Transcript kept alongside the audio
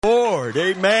Lord,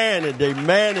 amen and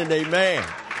amen and amen.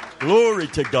 Glory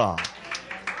to God.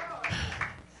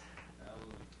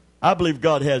 I believe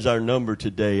God has our number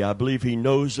today. I believe He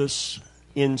knows us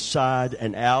inside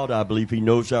and out. I believe He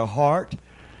knows our heart.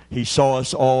 He saw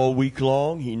us all week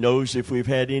long. He knows if we've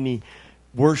had any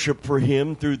worship for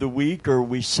Him through the week or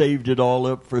we saved it all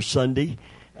up for Sunday.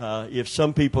 If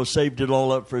some people saved it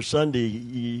all up for Sunday,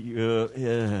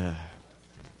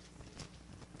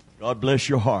 God bless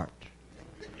your heart.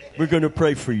 We're going to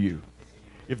pray for you.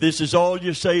 If this is all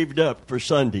you saved up for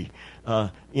Sunday,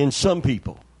 in some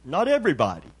people, not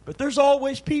everybody, but there's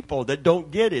always people that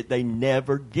don't get it. They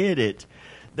never get it.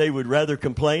 They would rather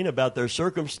complain about their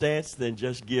circumstance than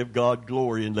just give God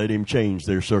glory and let Him change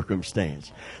their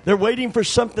circumstance. They're waiting for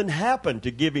something to happen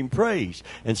to give Him praise.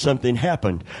 And something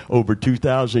happened over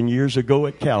 2,000 years ago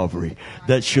at Calvary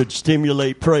that should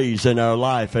stimulate praise in our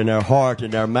life and our heart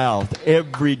and our mouth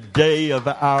every day of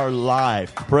our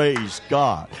life. Praise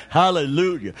God.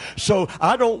 Hallelujah. So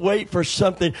I don't wait for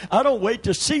something. I don't wait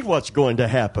to see what's going to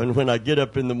happen when I get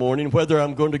up in the morning, whether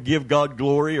I'm going to give God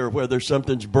glory or whether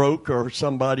something's broke or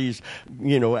somebody's,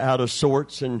 out of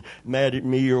sorts and mad at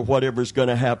me or whatever's going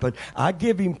to happen. I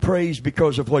give Him praise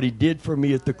because of what He did for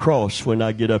me at the cross when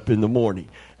I get up in the morning.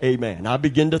 Amen. I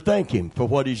begin to thank Him for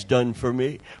what He's done for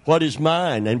me, what is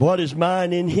mine, and what is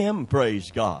mine in Him. Praise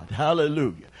God.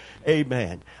 Hallelujah.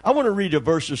 Amen. I want to read a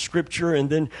verse of Scripture, and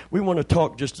then we want to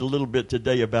talk just a little bit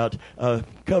today about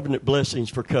covenant blessings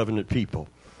for covenant people.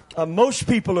 Most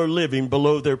people are living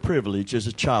below their privilege as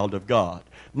a child of God.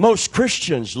 Most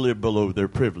Christians live below their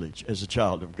privilege as a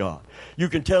child of God. You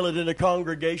can tell it in a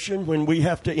congregation when we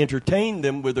have to entertain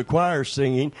them with a choir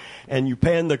singing, and you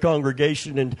pan the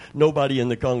congregation and nobody in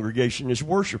the congregation is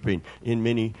worshiping. In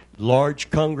many large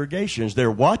congregations,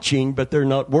 they're watching, but they're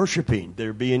not worshiping.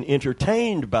 They're being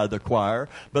entertained by the choir,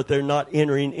 but they're not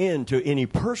entering into any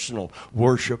personal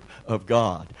worship of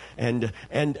God. And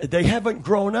they haven't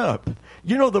grown up.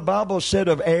 You know, the Bible said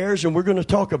of heirs, and we're going to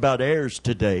talk about heirs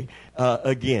today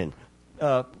again.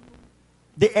 The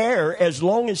heir, as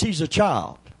long as he's a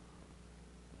child,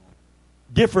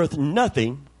 differeth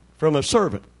nothing from a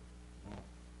servant.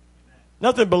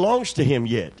 Nothing belongs to him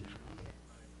yet.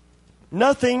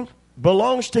 Nothing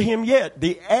belongs to him yet.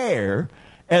 The heir,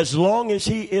 as long as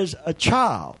he is a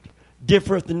child,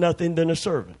 differeth nothing than a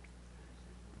servant.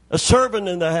 A servant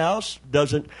in the house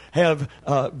doesn't have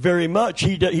very much.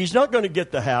 He's not going to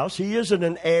get the house. He isn't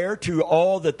an heir to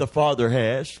all that the father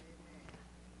has.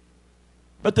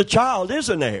 But the child is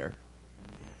an heir.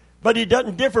 But he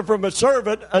doesn't differ from a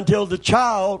servant until the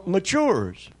child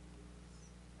matures.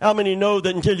 How many know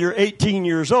that until you're 18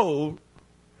 years old,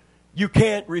 you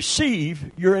can't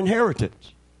receive your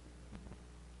inheritance?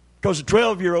 Because a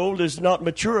 12-year-old is not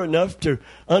mature enough to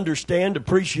understand,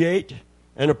 appreciate,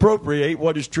 and appropriate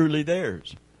what is truly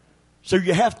theirs. So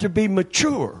you have to be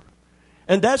mature.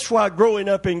 And that's why growing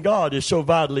up in God is so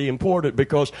vitally important,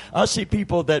 because I see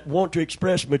people that want to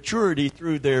express maturity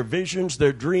through their visions,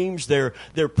 their dreams, their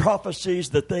prophecies,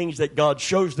 the things that God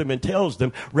shows them and tells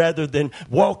them, rather than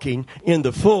walking in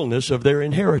the fullness of their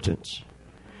inheritance.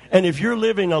 And if you're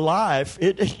living a life,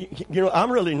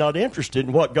 I'm really not interested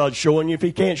in what God's showing you if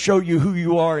He can't show you who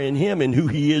you are in Him and who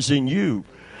He is in you.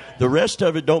 The rest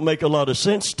of it don't make a lot of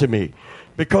sense to me.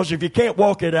 Because if you can't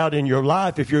walk it out in your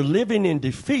life, if you're living in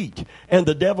defeat and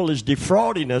the devil is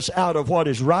defrauding us out of what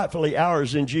is rightfully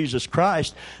ours in Jesus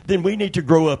Christ, then we need to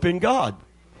grow up in God.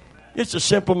 It's a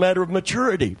simple matter of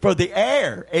maturity. For the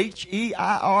heir,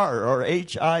 H-E-I-R or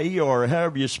H-I-E or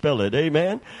however you spell it,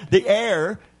 amen? The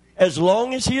heir, as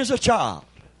long as he is a child,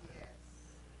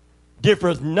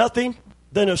 differeth nothing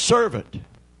than a servant.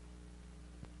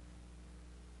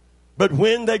 But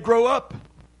when they grow up,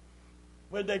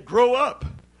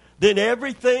 then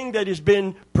everything that has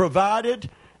been provided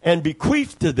and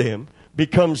bequeathed to them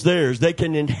becomes theirs. They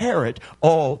can inherit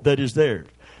all that is theirs.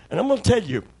 And I'm going to tell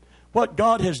you, what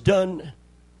God has done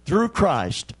through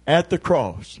Christ at the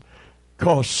cross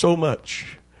costs so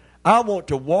much. I want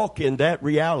to walk in that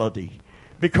reality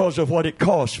because of what it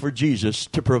costs for Jesus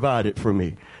to provide it for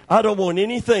me. I don't want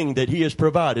anything that He has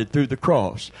provided through the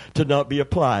cross to not be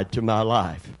applied to my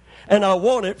life. And I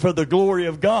want it for the glory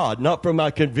of God, not for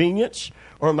my convenience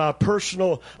or my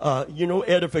personal,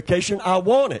 edification. I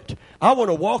want it. I want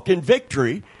to walk in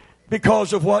victory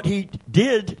because of what He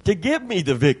did to give me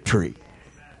the victory.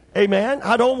 Amen.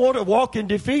 I don't want to walk in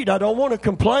defeat. I don't want to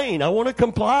complain. I want to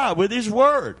comply with His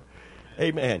word.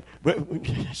 Amen.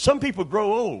 Some people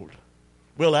grow old.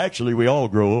 Well, actually, we all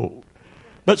grow old.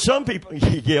 But some people,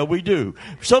 yeah, we do.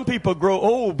 Some people grow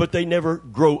old, but they never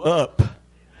grow up.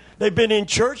 They've been in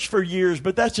church for years,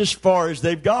 but that's as far as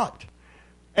they've got.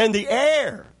 and the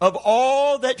heir of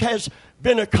all that has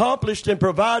been accomplished and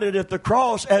provided at the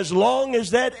cross, as long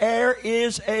as that heir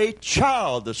is a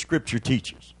child, the Scripture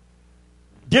teaches.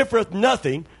 Differeth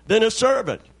nothing than a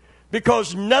servant,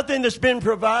 because nothing that's been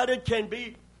provided can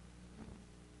be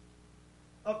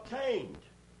obtained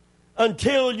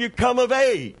until you come of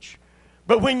age.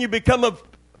 But when you become of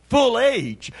full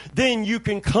age, then you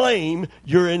can claim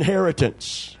your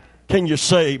inheritance. Can you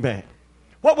say amen?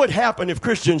 What would happen if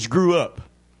Christians grew up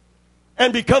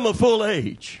and become of full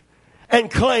age and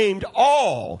claimed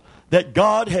all that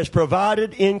God has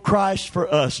provided in Christ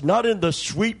for us, not in the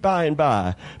sweet by and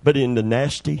by, but in the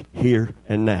nasty here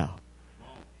and now?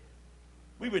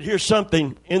 We would hear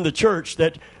something in the church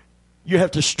that you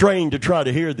have to strain to try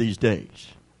to hear these days.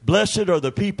 Blessed are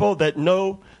the people that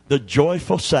know the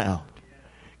joyful sound.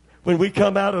 When we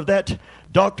come out of that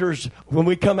when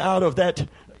we come out of that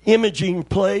imaging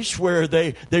place where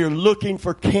they're looking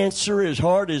for cancer as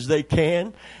hard as they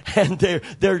can, and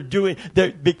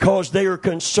because they are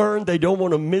concerned, they don't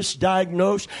want to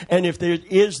misdiagnose, and if there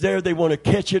is they want to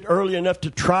catch it early enough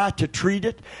to try to treat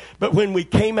it. But when we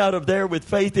came out of there with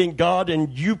faith in God,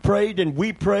 and you prayed and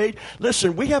we prayed,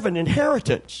 listen, we have an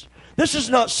inheritance. This is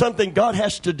not something God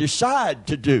has to decide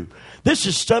to do. This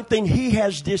is something He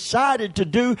has decided to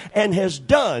do and has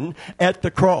done at the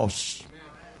cross.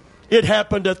 It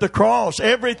happened at the cross.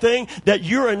 Everything that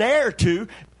you're an heir to,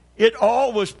 it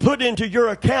all was put into your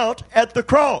account at the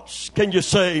cross. Can you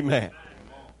say amen?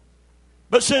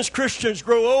 But since Christians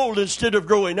grow old instead of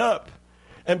growing up,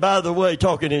 and by the way,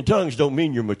 talking in tongues don't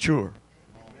mean you're mature.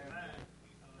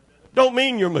 Don't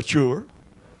mean you're mature.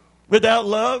 Without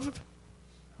love,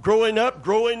 growing up,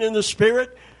 growing in the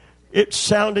Spirit, it's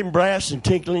sounding brass and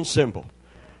tinkling cymbal.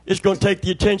 It's going to take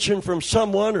the attention from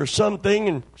someone or something,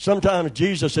 and sometimes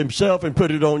Jesus Himself, and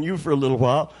put it on you for a little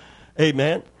while.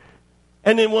 Amen.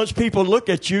 And then once people look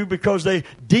at you because they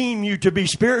deem you to be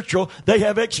spiritual, they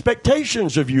have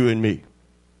expectations of you and me.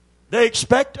 They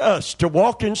expect us to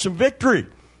walk in some victory,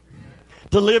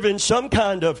 to live in some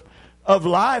kind of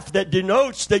life that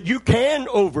denotes that you can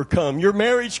overcome. Your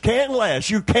marriage can last.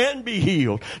 You can be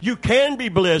healed. You can be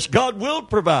blessed. God will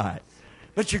provide.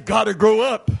 But you've got to grow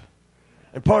up.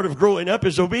 And part of growing up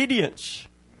is obedience.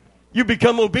 You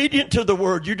become obedient to the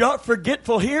Word. You're not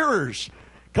forgetful hearers.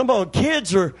 Come on,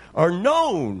 kids are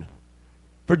known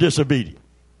for disobedience.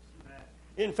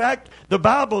 In fact, the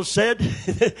Bible said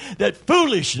that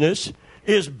foolishness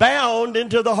is bound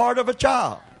into the heart of a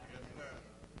child.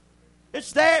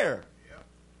 It's there.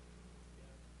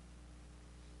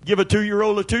 Give a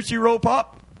 2-year-old a Tootsie Roll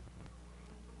Pop.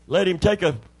 Let him take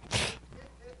a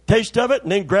taste of it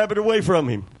and then grab it away from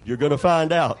him. You're going to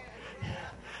find out.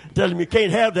 Tell him you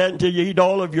can't have that until you eat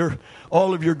all of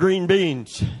your green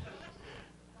beans.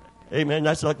 Amen.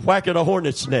 That's like whacking a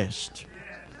hornet's nest.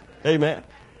 Amen.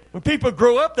 When people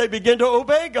grow up, they begin to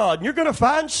obey God. And you're going to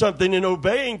find something in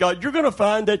obeying God. You're going to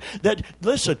find that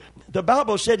listen, the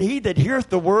Bible said, he that heareth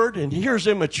the word and hears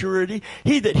immaturity,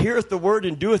 he that heareth the word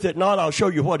and doeth it not, I'll show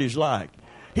you what he's like.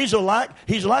 He's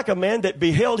like a man that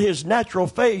beheld his natural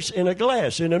face in a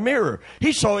glass, in a mirror.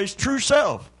 He saw his true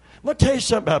self. I'm going to tell you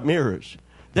something about mirrors.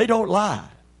 They don't lie.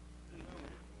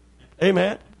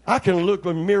 Amen. I can look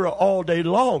in a mirror all day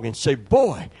long and say,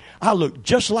 boy, I look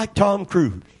just like Tom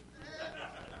Cruise.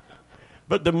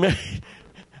 But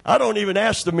I don't even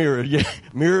ask the mirror.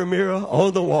 Mirror, mirror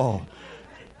on the wall,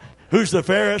 who's the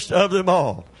fairest of them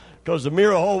all? Because the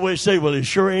mirror always say, well, it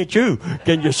sure ain't you.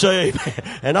 Can you say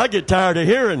amen? And I get tired of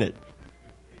hearing it.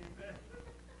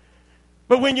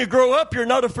 But when you grow up, you're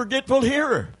not a forgetful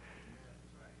hearer.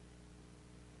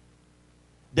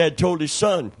 Dad told his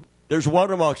son, there's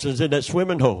water moccasins in that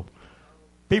swimming hole.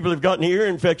 People have gotten ear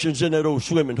infections in that old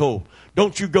swimming hole.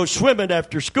 Don't you go swimming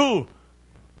after school.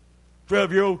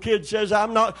 12-year-old kid says, I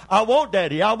won't,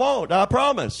 Daddy, I won't, I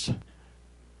promise.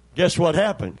 Guess what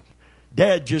happened?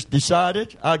 Dad just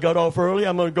decided, I got off early,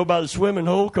 I'm going to go by the swimming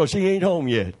hole because he ain't home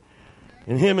yet.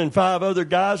 And him and 5 other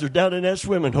guys are down in that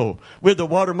swimming hole with the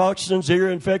water moccasins,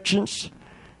 ear infections.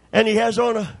 And he has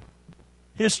on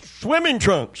his swimming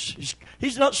trunks.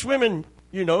 He's not swimming,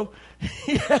 you know.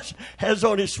 He has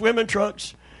on his swimming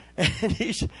trunks. And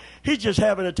he's just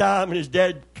having a time, and his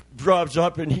dad drives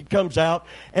up, and he comes out,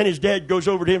 and his dad goes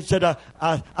over to him and said,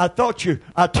 I told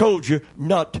you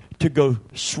not to go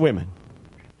swimming.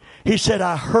 He said,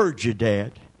 I heard you,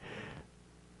 Dad.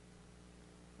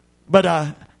 But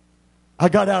I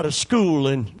got out of school,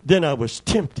 and then I was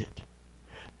tempted.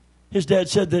 His dad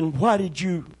said, then why did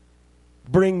you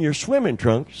bring your swimming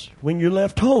trunks when you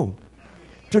left home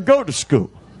to go to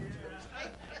school?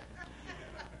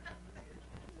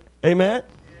 Amen?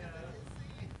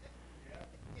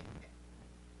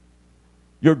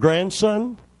 Your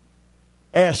grandson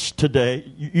asked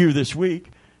today, you this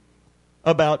week,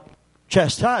 about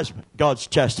chastisement, God's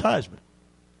chastisement.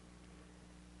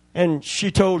 And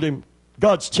she told him,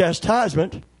 God's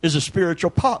chastisement is a spiritual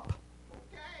pop.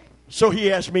 So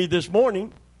he asked me this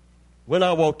morning, when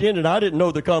I walked in, and I didn't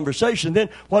know the conversation then,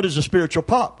 what is a spiritual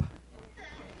pop?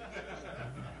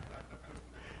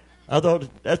 I thought,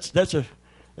 that's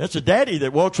a daddy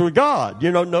that walks with God,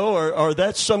 or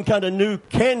that's some kind of new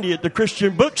candy at the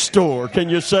Christian bookstore. Can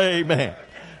you say amen?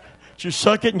 You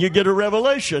suck it and you get a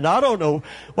revelation. I don't know.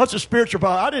 What's a spiritual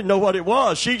pop? I didn't know what it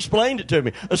was. She explained it to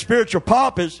me. A spiritual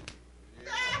pop is...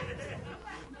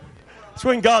 it's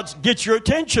when God gets your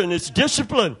attention. It's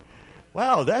discipline.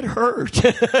 Wow, that hurt.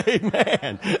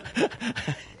 Amen.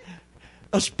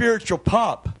 A spiritual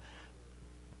pop.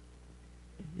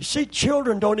 You see,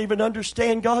 children don't even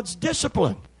understand God's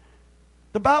discipline.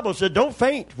 The Bible said, don't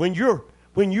faint when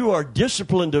you are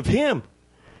disciplined of Him.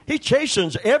 He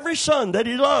chastens every son that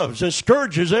He loves and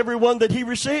scourges everyone that He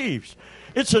receives.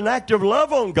 It's an act of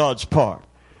love on God's part.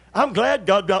 I'm glad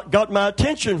God got my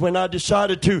attention when I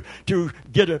decided to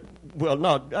get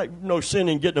no sin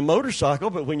in getting a motorcycle,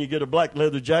 but when you get a black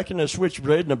leather jacket and a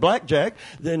switchblade and a blackjack,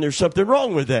 then there's something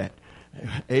wrong with that.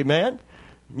 Amen?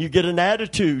 You get an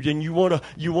attitude and you want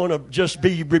to just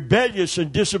be rebellious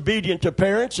and disobedient to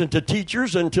parents and to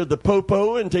teachers and to the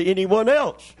popo and to anyone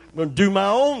else. I'm going to do my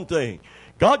own thing.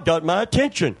 God got my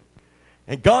attention.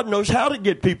 And God knows how to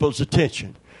get people's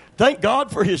attention. Thank God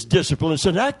for His discipline. It's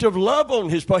an act of love on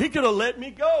His part. He could have let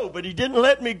me go, but He didn't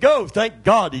let me go. Thank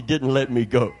God He didn't let me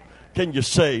go. Can you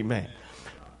say amen?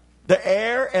 The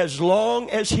heir, as long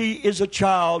as he is a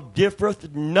child,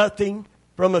 differeth nothing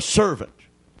from a servant.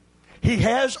 He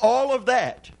has all of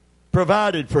that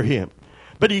provided for him.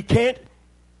 But he can't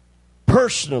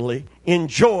personally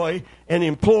enjoy and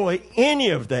employ any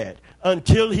of that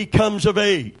until he comes of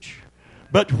age.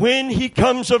 But when he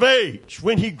comes of age,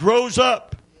 when he grows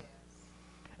up,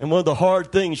 and one of the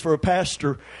hard things for a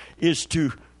pastor is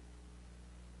to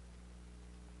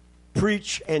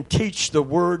preach and teach the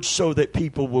word so that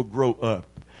people will grow up.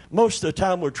 Most of the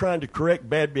time we're trying to correct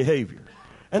bad behavior.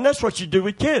 And that's what you do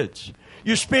with kids.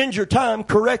 You spend your time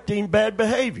correcting bad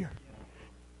behavior.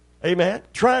 Amen?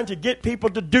 Trying to get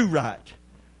people to do right,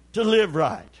 to live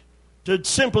right, to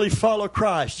simply follow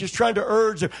Christ. Just trying to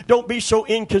urge them. Don't be so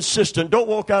inconsistent. Don't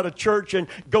walk out of church and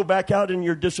go back out in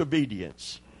your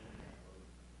disobedience.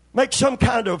 Make some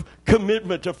kind of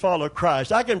commitment to follow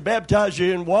Christ. I can baptize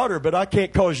you in water, but I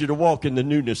can't cause you to walk in the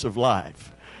newness of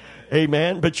life.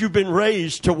 Amen? But you've been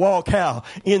raised to walk how?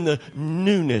 In the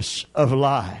newness of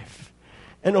life.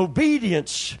 And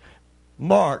obedience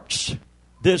marks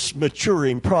this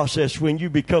maturing process when you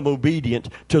become obedient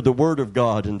to the Word of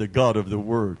God and the God of the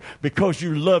Word. Because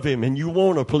you love Him and you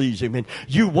want to please Him and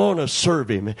you want to serve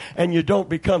Him. And you don't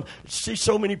become... See,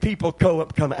 so many people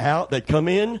come out, they come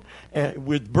in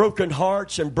with broken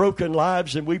hearts and broken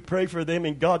lives, and we pray for them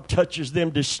and God touches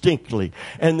them distinctly.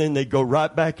 And then they go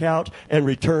right back out and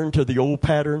return to the old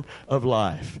pattern of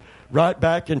life. Right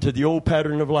back into the old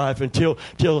pattern of life until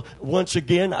once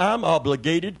again I'm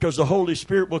obligated because the Holy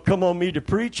Spirit will come on me to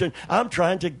preach, and I'm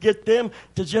trying to get them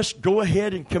to just go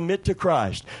ahead and commit to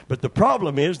Christ. But the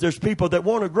problem is there's people that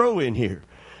want to grow in here.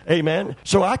 Amen.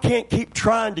 So I can't keep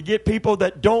trying to get people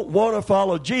that don't want to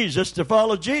follow Jesus to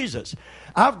follow Jesus.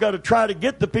 I've got to try to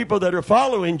get the people that are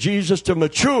following Jesus to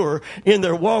mature in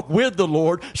their walk with the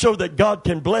Lord so that God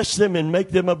can bless them and make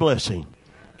them a blessing.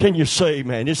 Can you say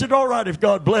amen? Is it all right if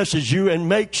God blesses you and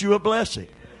makes you a blessing?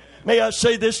 May I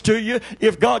say this to you?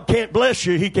 If God can't bless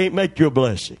you, He can't make you a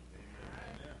blessing.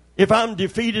 If I'm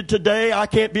defeated today, I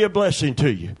can't be a blessing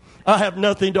to you. I have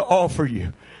nothing to offer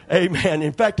you. Amen.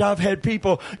 In fact, I've had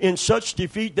people in such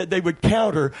defeat that they would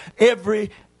counter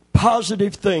every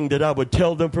positive thing that I would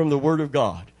tell them from the Word of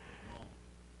God.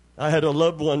 I had a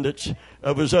loved one that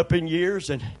was up in years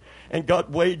and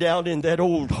got way down in that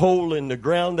old hole in the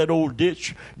ground, that old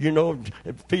ditch,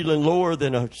 feeling lower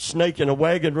than a snake in a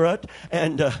wagon rut.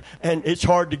 And it's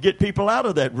hard to get people out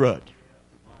of that rut.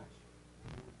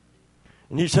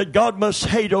 And he said, God must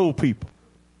hate old people.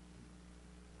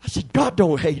 I said, God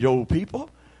don't hate old people.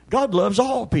 God loves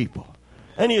all people.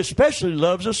 And He especially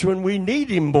loves us when we need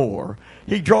Him more.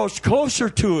 He draws closer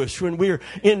to us when we're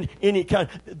in any kind.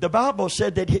 The Bible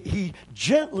said that He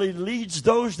gently leads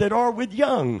those that are with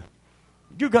young.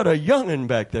 You got a young'un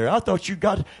back there. I thought you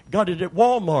got it at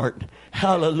Walmart.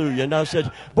 Hallelujah. And I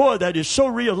said, boy, that is so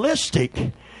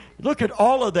realistic. Look at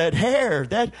all of that hair,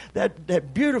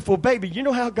 that beautiful baby. You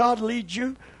know how God leads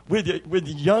you with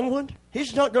the young one?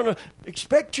 He's not going to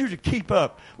expect you to keep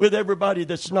up with everybody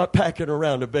that's not packing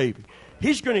around a baby.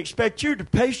 He's going to expect you to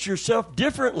pace yourself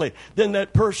differently than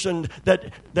that person,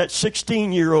 that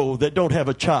 16-year-old that don't have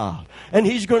a child. And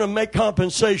He's going to make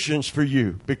compensations for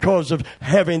you because of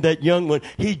having that young one.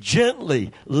 He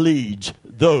gently leads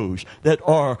those that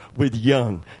are with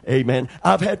young. Amen.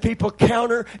 I've had people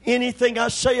counter anything I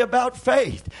say about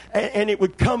faith, and it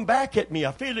would come back at me.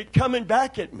 I feel it coming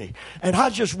back at me. And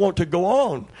I just want to go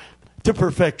on to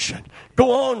perfection,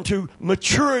 go on to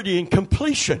maturity and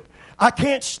completion. I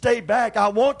can't stay back. I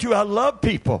want to. I love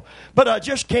people, but I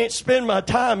just can't spend my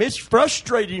time. It's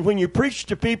frustrating when you preach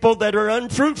to people that are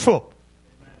unfruitful.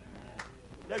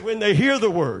 That when they hear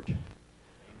the word,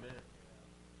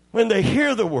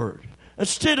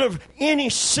 instead of any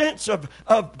sense of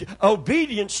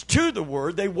obedience to the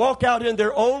word, they walk out in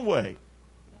their own way.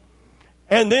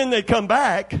 And then they come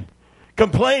back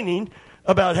complaining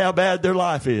about how bad their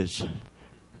life is.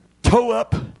 Toe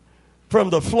up from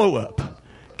the flow up.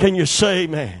 Can you say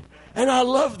amen? And I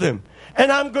love them.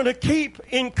 And I'm going to keep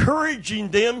encouraging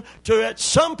them to, at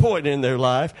some point in their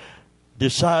life,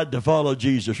 decide to follow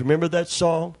Jesus. Remember that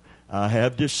song? I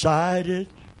have decided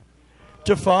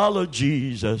to follow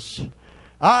Jesus.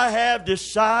 I have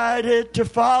decided to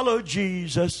follow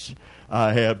Jesus.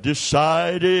 I have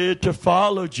decided to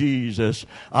follow Jesus.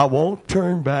 I won't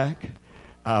turn back.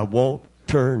 I won't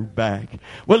turn back.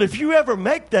 Well, if you ever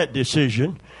make that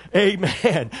decision,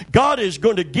 amen, God is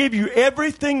going to give you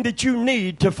everything that you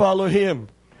need to follow Him.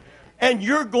 And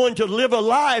you're going to live a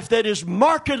life that is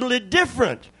markedly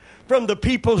different from the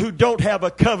people who don't have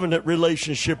a covenant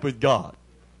relationship with God.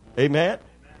 Amen?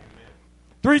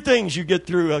 3 things you get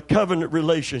through a covenant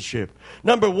relationship.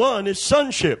 Number 1 is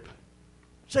sonship.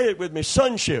 Say it with me,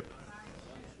 sonship.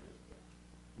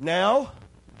 Now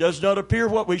does not appear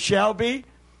what we shall be,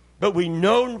 but we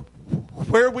know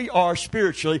where we are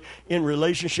spiritually in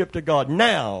relationship to God.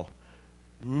 Now.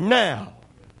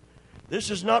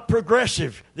 This is not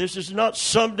progressive. This is not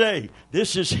someday.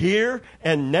 This is here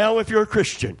and now if you're a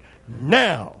Christian.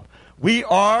 Now. We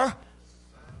are.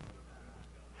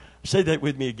 Say that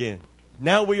with me again.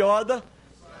 Now we are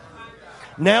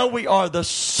the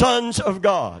sons of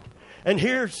God. And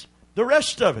here's the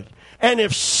rest of it. And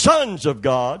if sons of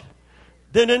God,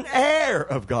 then an heir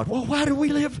of God. Well, why do we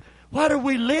live? Why do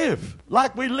we live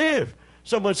like we live?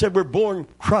 Someone said we're born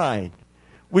crying.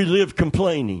 We live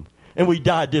complaining. And we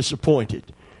die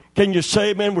disappointed. Can you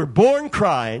say, man, we're born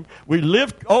crying. We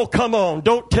live, oh, come on.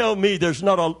 Don't tell me there's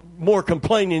not more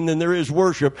complaining than there is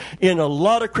worship in a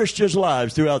lot of Christians'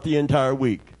 lives throughout the entire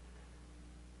week.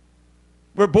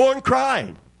 We're born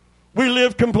crying. We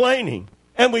live complaining.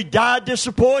 And we die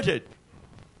disappointed.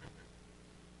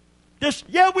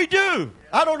 Yeah, we do.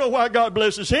 I don't know why God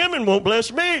blesses him and won't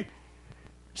bless me.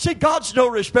 See, God's no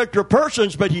respecter of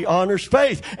persons, but He honors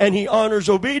faith and He honors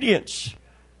obedience.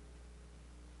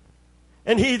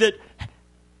 And he that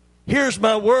hears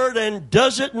my word and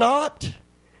does it not,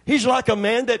 he's like a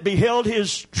man that beheld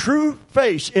his true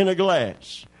face in a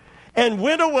glass and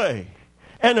went away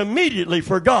and immediately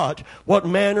forgot what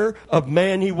manner of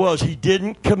man he was. He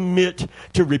didn't commit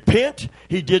to repent.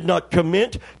 He did not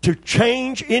commit to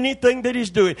change anything that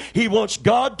he's doing. He wants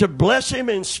God to bless him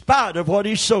in spite of what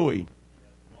he's sowing.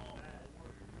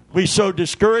 We sow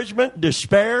discouragement,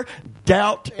 despair,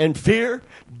 doubt, and fear,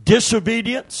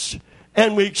 disobedience,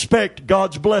 and we expect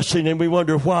God's blessing, and we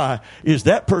wonder why is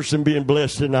that person being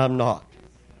blessed and I'm not.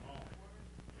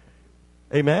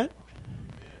 Amen?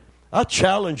 I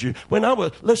challenge you.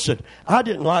 Listen, I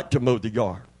didn't like to mow the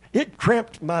yard. It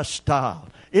cramped my style.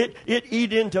 It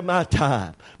eat into my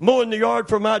time. Mowing the yard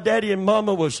for my daddy and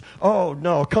mama was, oh,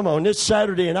 no, come on, it's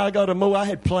Saturday and I got to mow. I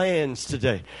had plans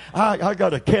today. I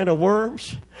got a can of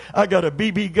worms. I got a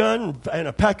BB gun and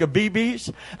a pack of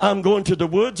BBs. I'm going to the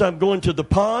woods. I'm going to the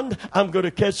pond. I'm going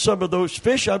to catch some of those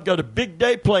fish. I've got a big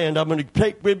day planned. I'm going to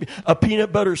take with me a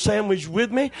peanut butter sandwich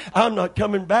with me. I'm not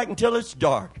coming back until it's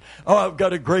dark. Oh, I've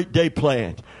got a great day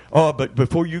planned. Oh, but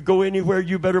before you go anywhere,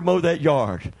 you better mow that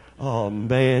yard. Oh,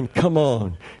 man, come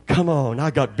on.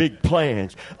 I got big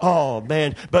plans. Oh,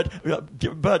 man, but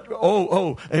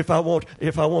if I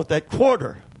want that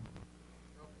quarter.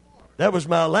 That was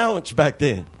my allowance back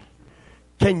then.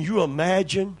 Can you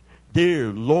imagine, dear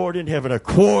Lord in heaven, a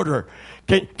quarter?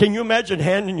 Can you imagine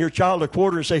handing your child a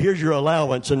quarter and say, here's your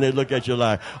allowance, and they look at you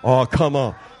like, oh, come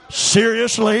on.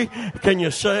 Seriously? Can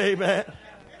you say, man?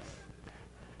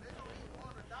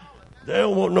 They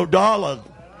don't want no dollar.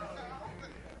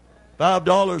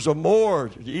 $5 or more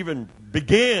to even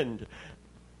begin.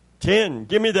 10,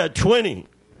 give me that 20.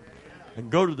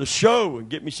 And go to the show and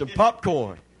get me some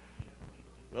popcorn.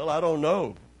 Well, I don't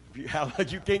know how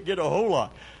much. You can't get a whole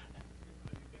lot.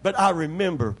 But I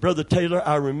remember, Brother Taylor,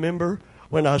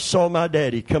 when I saw my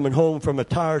daddy coming home from a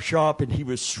tire shop and he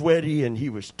was sweaty and he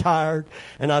was tired.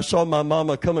 And I saw my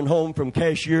mama coming home from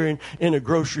cashiering in a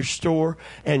grocery store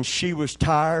and she was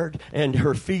tired and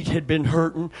her feet had been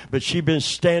hurting, but she'd been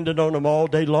standing on them all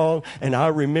day long. And I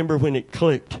remember when it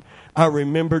clicked. I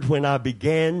remembered when I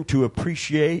began to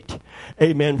appreciate,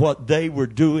 amen, what they were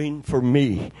doing for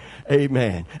me,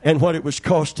 amen, and what it was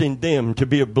costing them to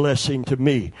be a blessing to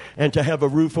me and to have a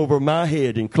roof over my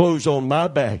head and clothes on my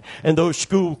back and those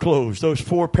school clothes, those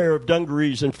 4 pair of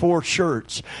dungarees and 4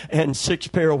 shirts and 6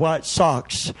 pair of white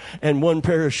socks and 1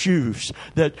 pair of shoes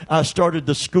that I started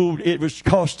the school. It was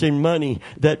costing money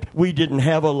that we didn't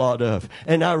have a lot of.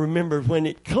 And I remembered when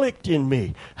it clicked in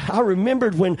me. I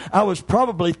remembered when I was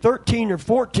probably 13 or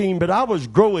 14, but I was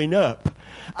growing up.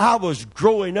 I was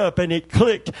growing up and it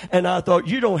clicked and I thought,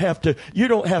 you don't have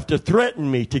to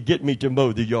threaten me to get me to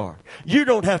mow the yard. You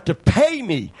don't have to pay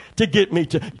me to get me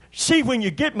to. See, when you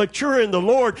get mature in the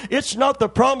Lord, it's not the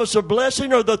promise of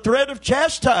blessing or the threat of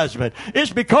chastisement.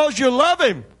 It's because you love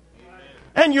Him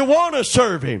and you want to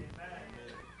serve Him.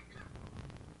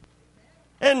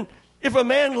 And if a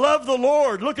man loved the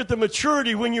Lord, look at the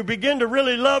maturity when you begin to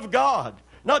really love God.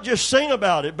 Not just sing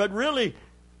about it, but really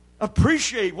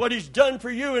appreciate what He's done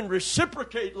for you and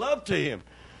reciprocate love to Him.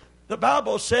 The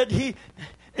Bible said,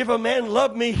 if a man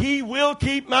love me, he will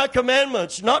keep my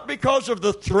commandments. Not because of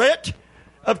the threat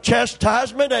of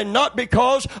chastisement and not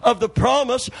because of the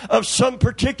promise of some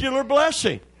particular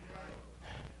blessing.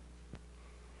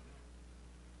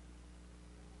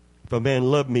 If a man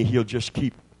love me, he'll just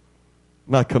keep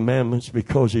my commandments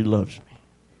because he loves me.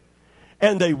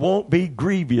 And they won't be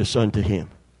grievous unto him.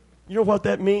 You know what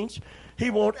that means? He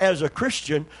won't, as a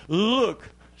Christian, look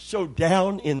so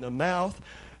down in the mouth,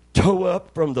 toe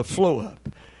up from the flow up.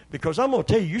 Because I'm going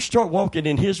to tell you, you start walking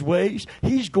in His ways,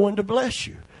 He's going to bless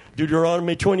you.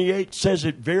 Deuteronomy 28 says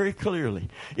it very clearly.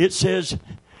 It says,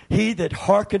 he that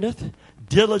hearkeneth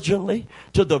diligently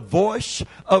to the voice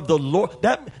of the Lord.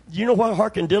 That, you know what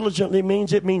hearken diligently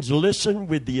means? It means listen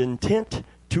with the intent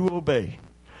to obey.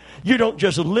 You don't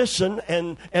just listen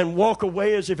and walk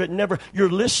away as if it never.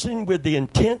 You're listening with the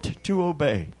intent to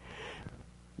obey.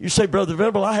 You say, Brother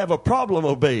Venable, I have a problem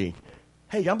obeying.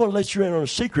 Hey, I'm going to let you in on a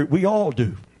secret. We all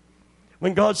do.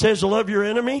 When God says love your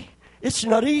enemy, it's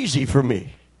not easy for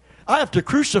me. I have to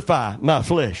crucify my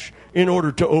flesh in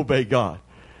order to obey God.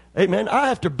 Amen. I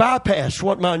have to bypass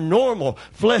what my normal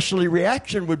fleshly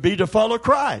reaction would be to follow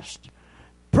Christ.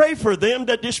 Pray for them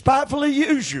that despitefully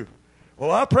use you. Well,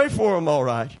 I pray for them all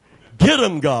right. Get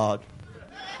them, God.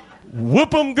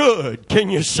 Whoop them good. Can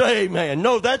you say, man?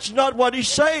 No, that's not what He's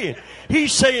saying.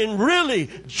 He's saying really,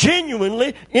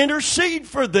 genuinely intercede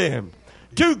for them.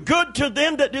 Do good to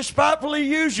them that despitefully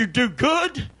use you. Do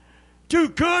good? Do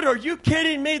good? Are you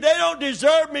kidding me? They don't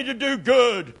deserve me to do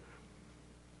good.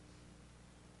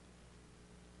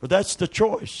 But that's the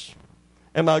choice.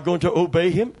 Am I going to obey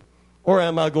Him or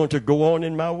am I going to go on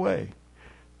in my way?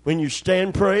 When you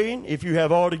stand praying, if you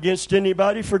have aught against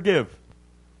anybody, forgive.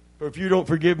 For if you don't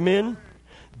forgive men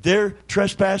their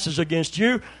trespasses against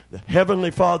you, the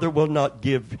Heavenly Father will not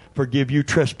forgive you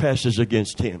trespasses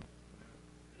against Him.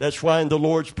 That's why in the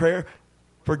Lord's Prayer,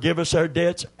 forgive us our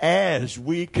debts as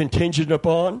we contingent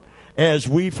upon, as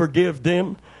we forgive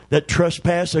them that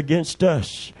trespass against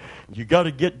us. You got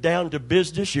to get down to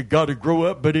business. You got to grow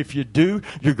up. But if you do,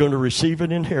 you're going to receive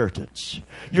an inheritance.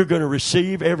 You're going to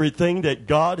receive everything that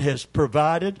God has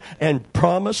provided and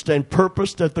promised and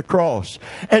purposed at the cross.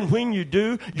 And when you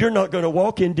do, you're not going to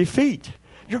walk in defeat.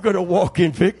 You're going to walk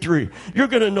in victory. You're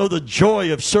going to know the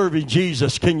joy of serving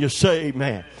Jesus. Can you say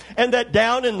amen? And that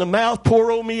down in the mouth,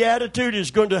 poor old me attitude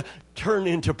is going to turn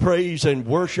into praise and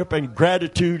worship and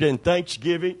gratitude and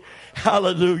thanksgiving.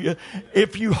 Hallelujah.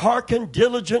 If you hearken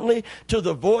diligently to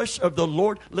the voice of the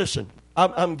Lord. Listen,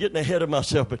 I'm getting ahead of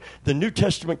myself, but the New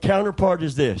Testament counterpart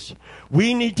is this.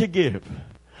 We need to give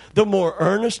the more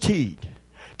earnest heed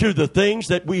to the things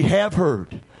that we have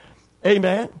heard.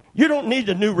 Amen. You don't need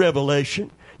a new revelation.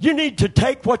 You need to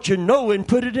take what you know and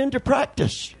put it into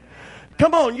practice.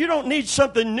 Come on, you don't need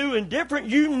something new and different.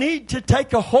 You need to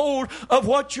take a hold of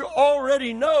what you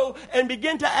already know and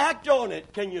begin to act on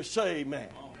it. Can you say amen?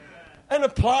 And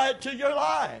apply it to your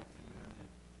life.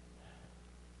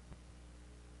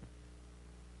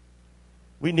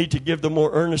 We need to give the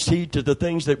more earnest heed to the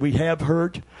things that we have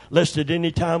heard, lest at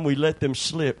any time we let them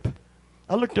slip.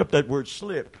 I looked up that word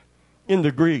slip in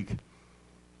the Greek,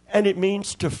 and it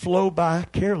means to flow by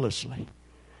carelessly.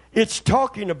 It's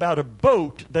talking about a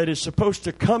boat that is supposed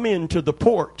to come into the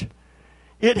port.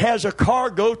 It has a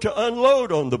cargo to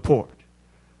unload on the port.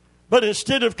 But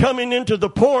instead of coming into the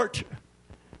port,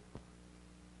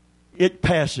 it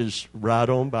passes right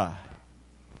on by.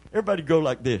 Everybody go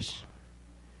like this.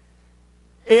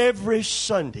 Every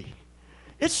Sunday.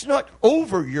 It's not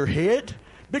over your head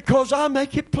because I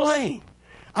make it plain.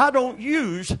 I don't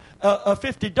use a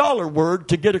 $50 word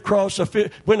to get across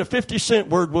when a 50-cent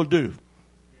word will do.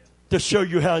 To show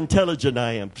you how intelligent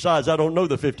I am. Besides, I don't know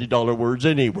the $50 words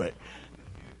anyway.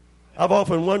 I've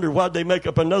often wondered why they make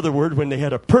up another word when they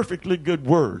had a perfectly good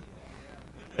word.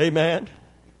 Amen.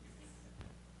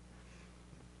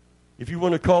 If you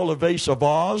want to call a vase a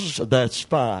vase, that's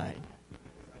fine.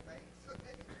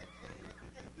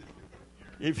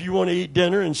 If you want to eat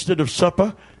dinner instead of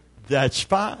supper, that's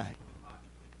fine.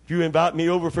 If you invite me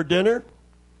over for dinner,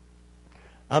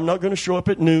 I'm not going to show up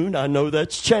at noon. I know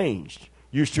that's changed.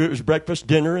 Used to it was breakfast,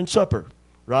 dinner, and supper,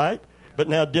 right? But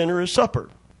now dinner is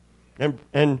supper.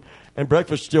 And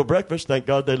breakfast is still breakfast. Thank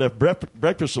God they left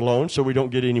breakfast alone so we don't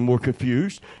get any more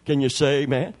confused. Can you say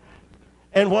amen?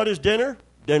 And what is dinner?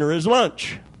 Dinner is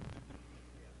lunch.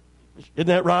 Isn't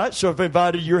that right? So if I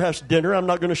invited your house to dinner, I'm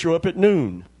not going to show up at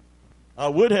noon. I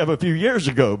would have a few years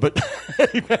ago, but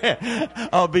amen,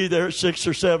 I'll be there at 6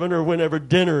 or 7 or whenever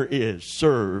dinner is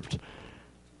served.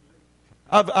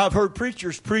 I've heard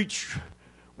preachers preach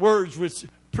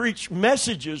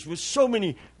messages with so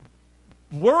many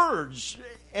words,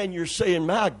 and you're saying,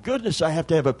 my goodness, I have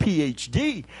to have a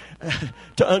PhD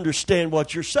to understand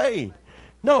what you're saying.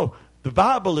 No, the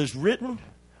Bible is written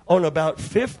on about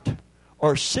 5th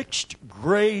or 6th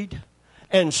grade,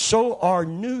 and so are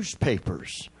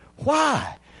newspapers.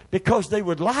 Why? Because they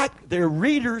would like their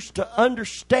readers to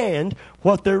understand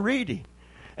what they're reading.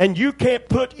 And you can't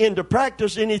put into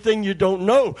practice anything you don't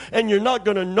know. And you're not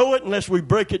going to know it unless we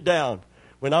break it down.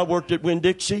 When I worked at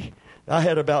Winn-Dixie, I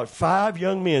had about 5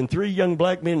 young men, 3 young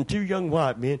black men, and 2 young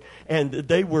white men. And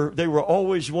they were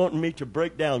always wanting me to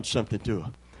break down something to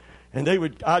them. And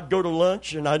I'd go to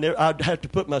lunch, and I'd have to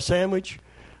put my sandwich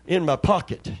in my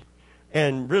pocket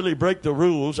and really break the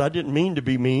rules. I didn't mean to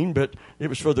be mean, but it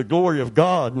was for the glory of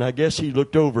God, and I guess he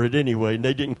looked over it anyway, and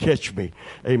they didn't catch me.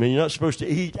 Amen. You're not supposed to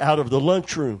eat out of the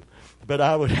lunchroom. But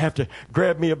I would have to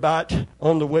grab me a bite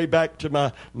on the way back to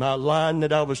my line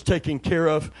that I was taking care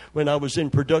of when I was in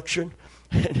production.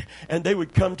 And they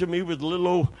would come to me with the little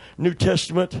old New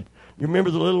Testament. You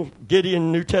remember the little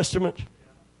Gideon New Testament?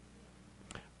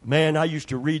 Man, I used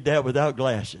to read that without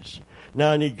glasses.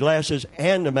 Now I need glasses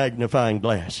and a magnifying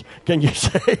glass. Can you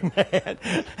say, man?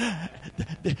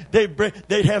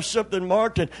 They'd have something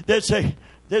marked, and they'd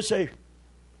say,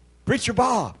 Preacher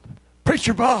Bob,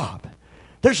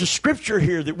 there's a scripture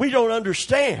here that we don't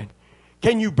understand.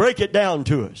 Can you break it down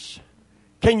to us?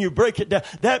 Can you break it down?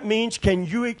 That means, can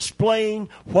you explain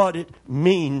what it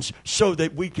means so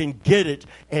that we can get it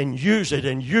and use it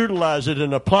and utilize it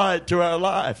and apply it to our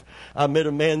life? I met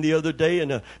a man the other day in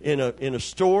a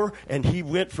store, and he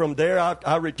went from there.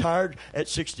 I retired at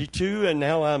 62, and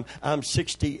now I'm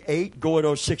 68, going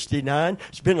on 69.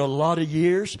 It's been a lot of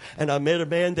years, and I met a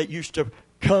man that used to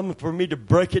come for me to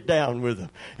break it down with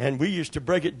him. And we used to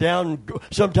break it down and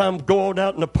sometimes go on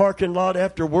out in the parking lot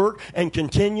after work and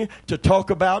continue to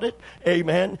talk about it.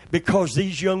 Amen. Because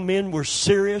these young men were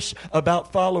serious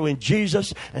about following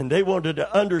Jesus, and they wanted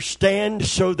to understand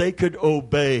so they could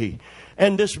obey.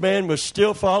 And this man was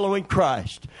still following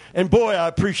Christ. And boy, I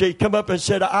appreciate he come up and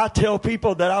said, I tell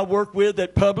people that I work with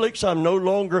at Publix, I'm no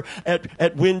longer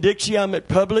at Winn-Dixie, I'm at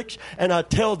Publix, and I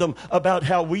tell them about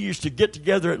how we used to get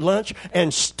together at lunch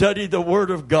and study the Word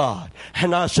of God.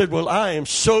 And I said, well, I am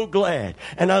so glad,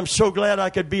 and I'm so glad I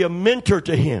could be a mentor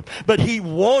to him. But he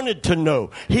wanted to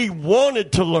know. He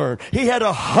wanted to learn. He had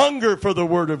a hunger for the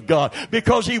Word of God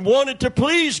because he wanted to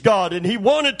please God and he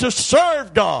wanted to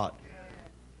serve God.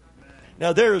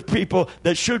 Now, there are people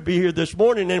that should be here this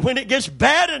morning, and when it gets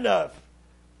bad enough,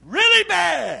 really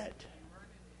bad,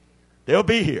 they'll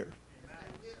be here.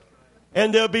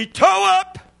 And they'll be toe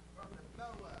up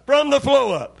from the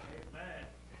flow up.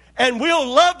 And we'll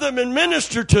love them and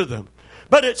minister to them.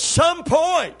 But at some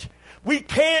point, we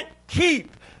can't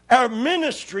keep our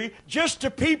ministry just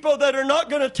to people that are not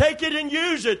going to take it and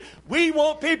use it. We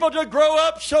want people to grow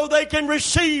up so they can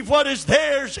receive what is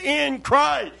theirs in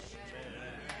Christ.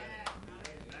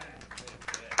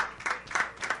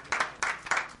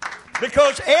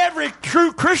 Because every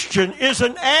true Christian is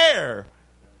an heir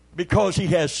because he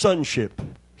has sonship.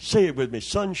 Say it with me,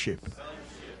 sonship.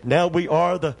 Now we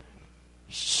are the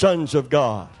sons of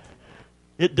God.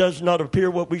 It does not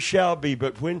appear what we shall be,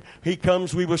 but when he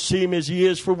comes, we will see him as he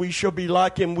is, for we shall be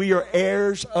like him. We are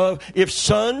heirs of, if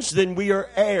sons, then we are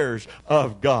heirs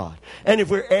of God. And if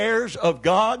we're heirs of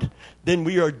God, then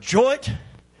we are joint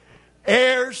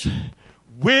heirs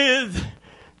with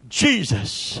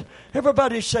Jesus.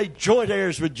 Everybody say joint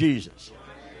heirs with Jesus.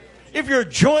 If you're a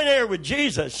joint heir with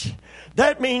Jesus,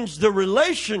 that means the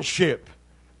relationship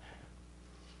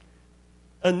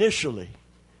initially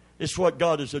is what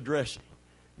God is addressing.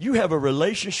 You have a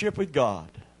relationship with God,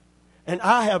 and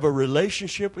I have a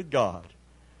relationship with God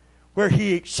where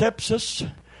He accepts us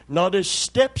not as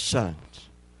stepsons,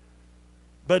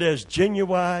 but as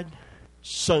genuine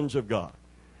sons of God.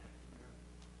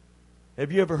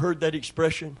 Have you ever heard that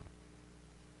expression?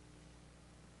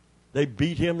 They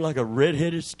beat him like a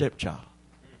red-headed stepchild.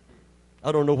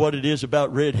 I don't know what it is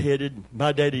about red-headed.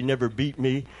 My daddy never beat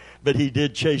me, but he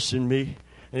did chasten me.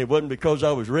 And it wasn't because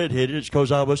I was red-headed. It's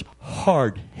because I was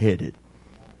hard-headed.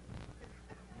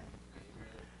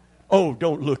 Oh,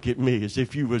 don't look at me as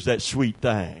if you was that sweet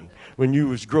thing. When you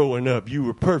was growing up, you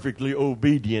were perfectly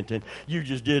obedient and you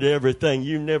just did everything.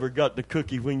 You never got the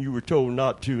cookie when you were told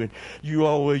not to, and you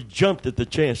always jumped at the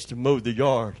chance to mow the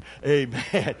yard.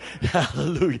 Amen.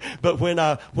 Hallelujah. But when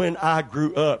I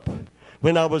grew up,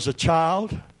 when I was a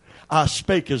child, I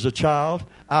spake as a child.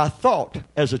 I thought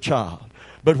as a child.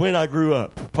 But when I grew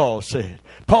up, Paul said,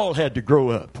 Paul had to grow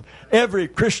up. Every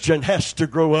Christian has to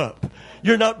grow up.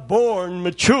 You're not born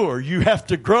mature. You have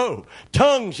to grow.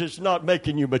 Tongues is not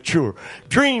making you mature.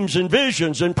 Dreams and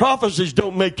visions and prophecies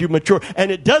don't make you mature. And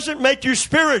it doesn't make you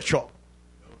spiritual.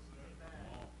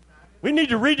 We need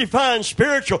to redefine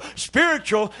spiritual.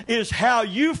 Spiritual is how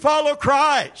you follow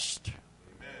Christ.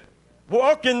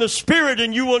 Walk in the Spirit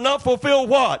and you will not fulfill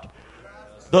what?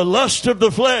 The lust of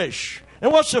the flesh.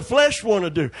 And what's the flesh want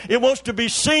to do? It wants to be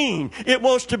seen. It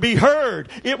wants to be heard.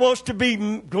 It wants to be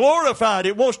glorified.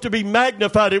 It wants to be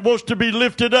magnified. It wants to be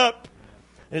lifted up.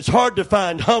 And it's hard to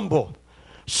find humble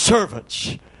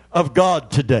servants of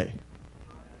God today.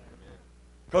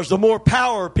 Because the more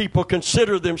power people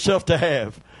consider themselves to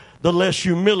have, the less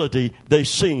humility they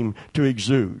seem to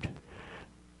exude.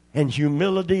 And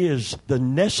humility is the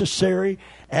necessary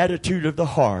attitude of the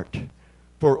heart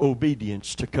for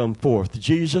obedience to come forth.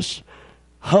 Jesus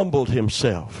humbled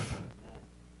himself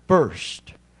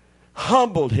first.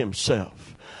 Humbled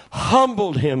himself.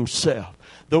 Humbled himself.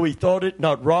 Though he thought it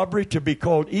not robbery to be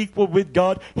called equal with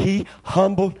God, he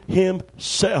humbled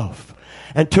himself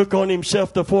and took on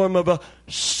himself the form of a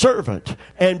servant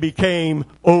and became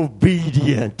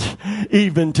obedient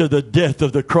even to the death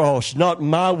of the cross. Not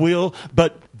my will,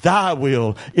 but thy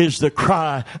will is the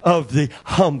cry of the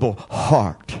humble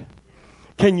heart.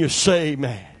 Can you say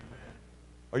amen?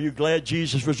 Are you glad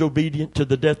Jesus was obedient to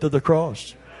the death of the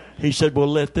cross? He said, well,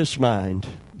 let this mind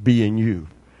be in you,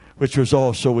 which was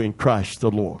also in Christ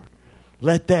the Lord.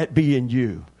 Let that be in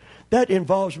you. That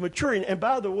involves maturing. And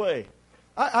by the way,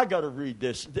 I got to read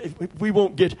this. We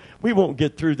won't get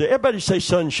through there. Everybody say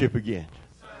sonship again.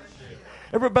 Sonship.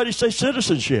 Everybody say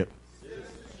citizenship.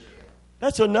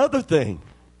 That's another thing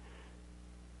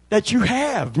that you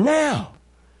have now.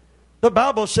 The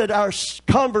Bible said our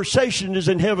conversation is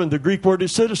in heaven. The Greek word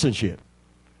is citizenship.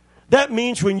 That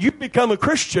means when you become a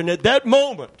Christian at that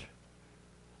moment,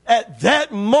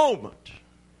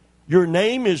 your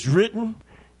name is written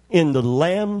in the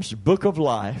Lamb's book of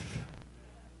life.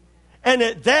 And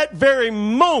at that very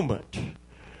moment,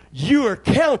 you are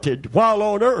counted while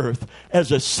on earth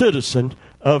as a citizen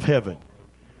of heaven.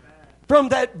 From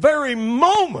that very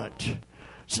moment,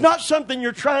 it's not something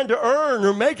you're trying to earn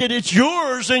or make it. It's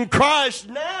yours in Christ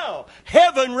now.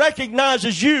 Heaven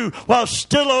recognizes you while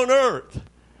still on earth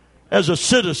as a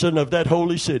citizen of that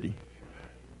holy city.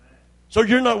 So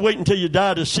you're not waiting until you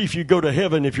die to see if you go to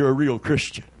heaven if you're a real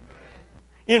Christian.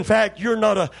 In fact,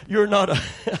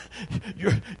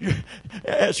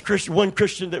 as Christian, one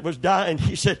Christian that was dying,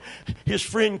 he said his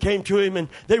friend came to him and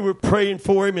they were praying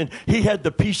for him and he had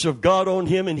the peace of God on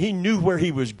him and he knew where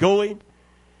he was going.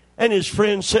 And his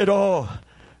friend said, oh,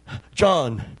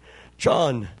 John,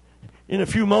 in a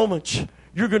few moments,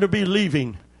 you're going to be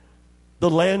leaving the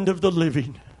land of the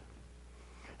living.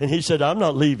 And he said, I'm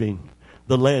not leaving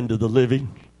the land of the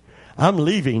living. I'm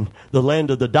leaving the land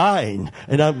of the dying,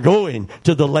 and I'm going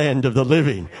to the land of the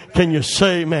living. Can you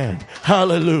say amen?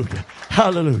 Hallelujah.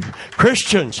 Hallelujah.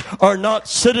 Christians are not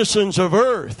citizens of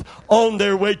earth on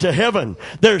their way to heaven.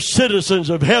 They're citizens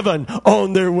of heaven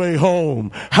on their way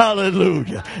home.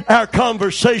 Hallelujah. Our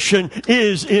conversation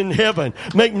is in heaven.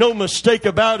 Make no mistake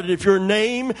about it. If your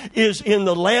name is in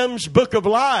the Lamb's book of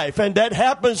life, and that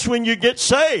happens when you get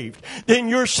saved, then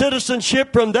your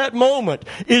citizenship from that moment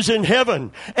is in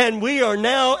heaven. And we are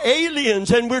now aliens,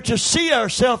 and we're to see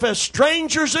ourselves as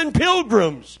strangers and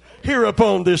pilgrims here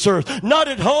upon this earth, not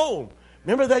at home.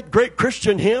 Remember that great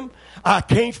Christian hymn? I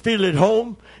can't feel at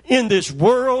home in this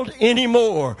world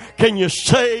anymore. Can you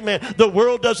say, man, the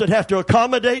world doesn't have to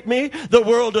accommodate me. The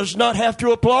world does not have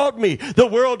to applaud me. The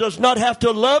world does not have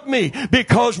to love me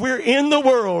because we're in the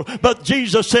world. But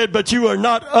Jesus said, but you are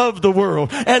not of the world.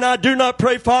 And I do not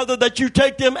pray, Father, that you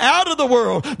take them out of the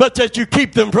world, but that you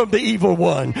keep them from the evil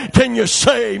one. Can you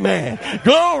say, man?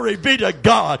 Glory be to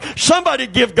God. Somebody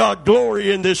give God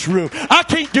glory in this room. I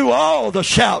can't do all the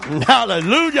shouting.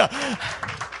 Hallelujah.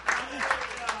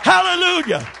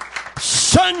 Hallelujah.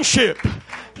 Sonship.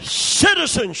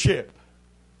 Citizenship.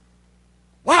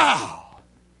 Wow.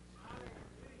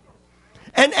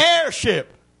 An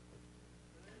heirship.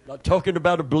 Not talking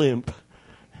about a blimp.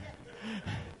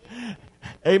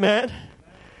 Amen.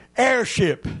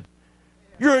 Heirship.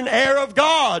 You're an heir of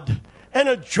God and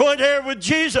a joint heir with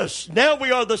Jesus. Now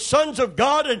we are the sons of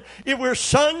God, and if we're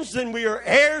sons, then we are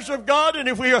heirs of God, and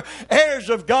if we are heirs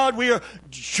of God, we are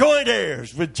joint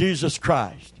heirs with Jesus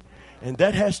Christ. And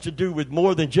that has to do with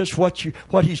more than just what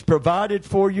He's provided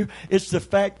for you. It's the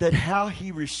fact that how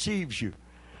He receives you.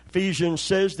 Ephesians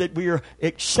says that we are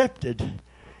accepted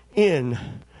in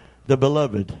the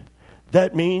beloved.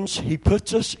 That means He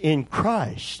puts us in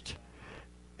Christ,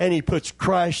 and He puts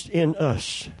Christ in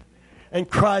us. And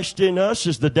Christ in us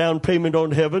is the down payment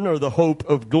on heaven, or the hope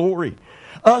of glory.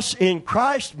 Us in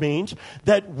Christ means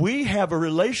that we have a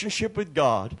relationship with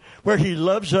God where He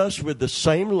loves us with the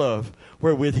same love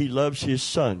wherewith He loves His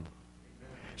Son.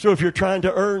 So if you're trying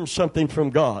to earn something from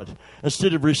God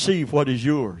instead of receive what is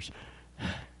yours,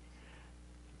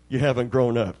 you haven't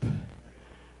grown up.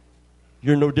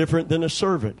 You're no different than a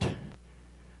servant.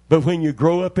 But when you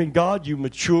grow up in God, you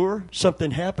mature,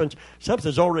 something happens.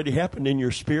 Something's already happened in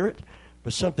your spirit,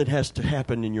 but something has to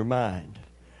happen in your mind.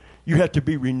 You have to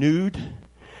be renewed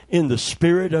in the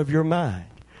spirit of your mind.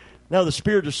 Now, the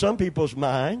spirit of some people's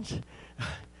minds,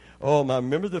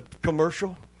 remember the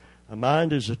commercial? A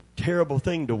mind is a terrible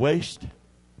thing to waste.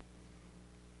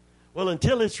 Well,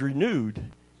 until it's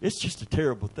renewed, it's just a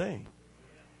terrible thing.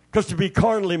 Because to be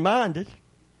carnally minded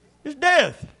is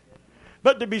death.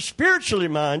 But to be spiritually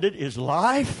minded is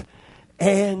life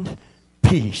and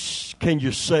peace. Can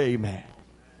you say amen?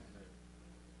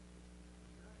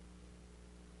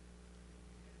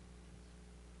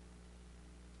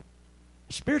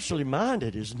 Spiritually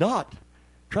minded is not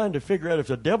trying to figure out if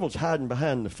the devil's hiding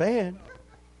behind the fan.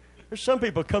 There's some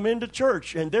people come into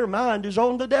church and their mind is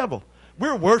on the devil.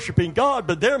 We're worshiping God,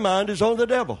 but their mind is on the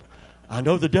devil. I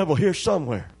know the devil here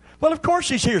somewhere. Well, of course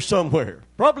he's here somewhere.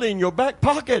 Probably in your back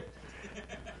pocket.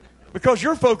 Because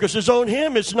your focus is on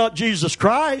Him. It's not Jesus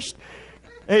Christ.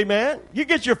 Amen. You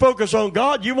get your focus on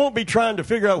God, you won't be trying to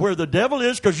figure out where the devil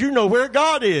is because you know where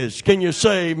God is. Can you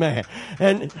say amen?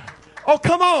 And,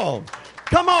 come on.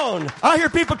 Come on. I hear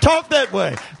people talk that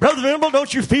way. Brother Venable,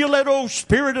 don't you feel that old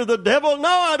spirit of the devil? No,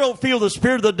 I don't feel the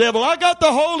spirit of the devil. I got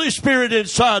the Holy Spirit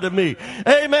inside of me.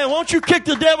 Amen. Won't you kick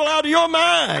the devil out of your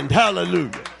mind?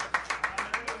 Hallelujah.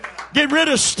 Get rid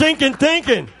of stinking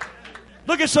thinking.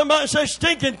 Look at somebody and say,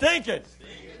 stinking thinking.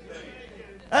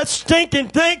 That's stinking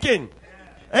thinking.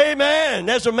 Amen.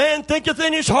 As a man thinketh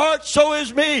in his heart, so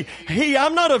is me.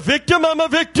 I'm not a victim, I'm a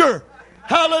victor.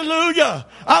 Hallelujah.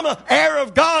 I'm an heir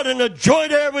of God and a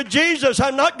joint heir with Jesus.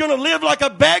 I'm not going to live like a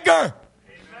beggar.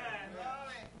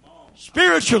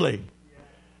 Spiritually.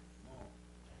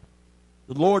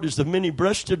 The Lord is the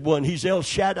many-breasted one. He's El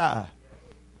Shaddai.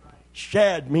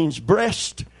 Shad means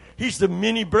breast. He's the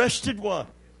many-breasted one.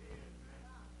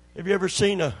 Have you ever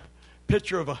seen a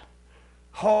picture of a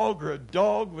hog or a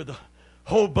dog with a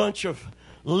whole bunch of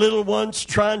little ones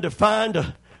trying to find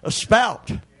a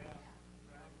spout?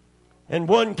 And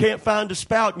one can't find a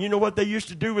spout. And you know what they used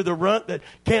to do with a runt that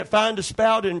can't find a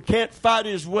spout and can't fight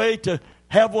his way to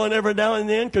have one every now and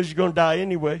then because he's going to die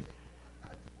anyway?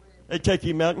 They take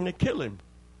him out and they kill him.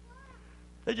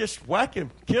 They just whack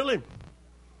him, kill him.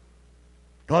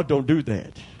 God don't do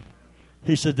that.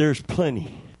 He said, there's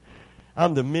plenty.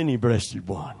 I'm the many-breasted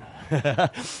one.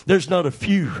 There's not a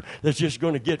few that's just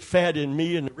going to get fat in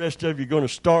me and the rest of you are going to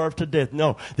starve to death.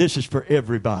 No, this is for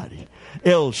everybody.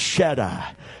 El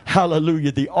Shaddai.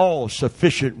 Hallelujah, the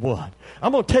all-sufficient one.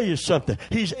 I'm going to tell you something.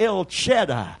 He's El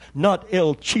Shaddai, not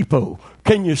El Cheapo.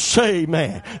 Can you say,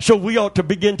 man? So we ought to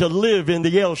begin to live in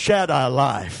the El Shaddai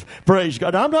life. Praise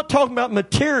God. I'm not talking about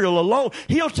material alone.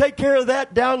 He'll take care of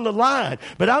that down the line.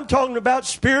 But I'm talking about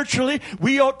spiritually.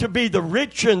 We ought to be the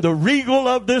rich and the regal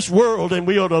of this world. And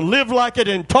we ought to live like it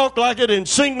and talk like it and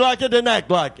sing like it and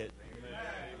act like it. Amen.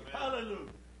 Hallelujah.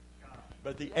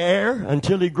 But the heir,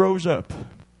 until he grows up.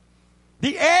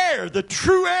 The heir, the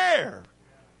true heir,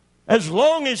 as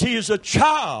long as he is a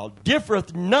child,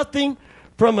 differeth nothing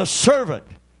from a servant.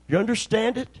 You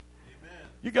understand it?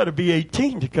 You got to be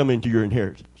 18 to come into your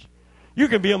inheritance. You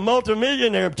can be a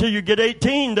multimillionaire until you get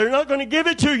 18. They're not going to give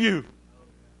it to you.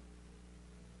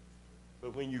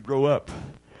 But when you grow up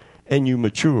and you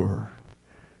mature,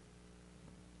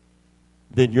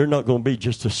 then you're not going to be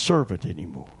just a servant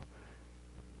anymore.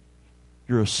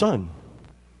 You're a son.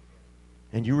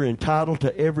 And you are entitled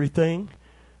to everything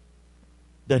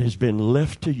that has been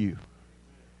left to you.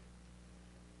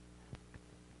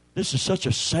 This is such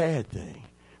a sad thing.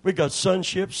 We got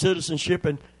sonship, citizenship,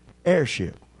 and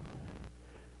heirship.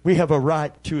 We have a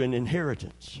right to an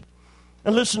inheritance.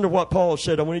 And listen to what Paul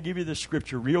said. I want to give you this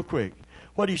scripture real quick.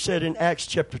 What he said in Acts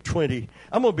chapter 20.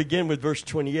 I'm going to begin with verse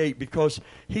 28 because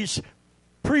he's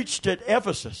preached at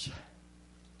Ephesus.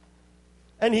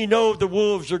 And he knows the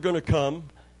wolves are going to come.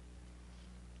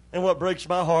 And what breaks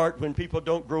my heart when people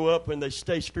don't grow up, when they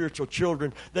stay spiritual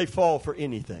children, they fall for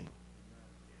anything.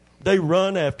 They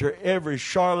run after every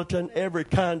charlatan, every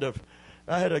kind of...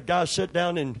 I had a guy sit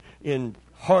down in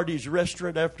Hardy's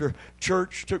restaurant after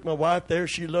church. Took my wife there.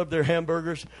 She loved their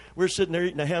hamburgers. We're sitting there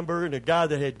eating a hamburger, and a guy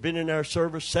that had been in our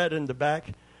service sat in the back.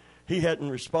 He hadn't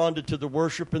responded to the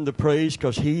worship and the praise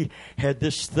because he had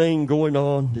this thing going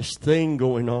on.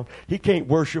 He can't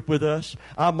worship with us.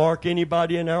 I mark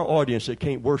anybody in our audience that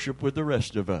can't worship with the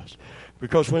rest of us.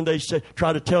 Because when they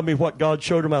try to tell me what God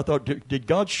showed them, I thought, did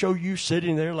God show you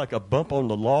sitting there like a bump on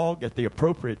the log at the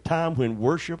appropriate time when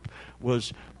worship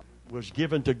was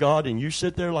given to God, and you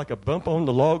sit there like a bump on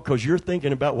the log because you're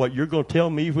thinking about what you're going to tell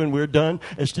me when we're done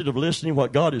instead of listening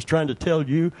what God is trying to tell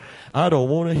you? I don't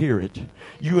want to hear it.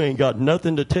 You ain't got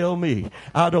nothing to tell me.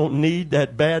 I don't need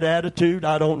that bad attitude.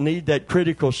 I don't need that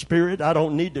critical spirit. I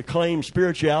don't need to claim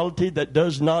spirituality that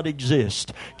does not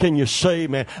exist. Can you say,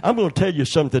 man, I'm going to tell you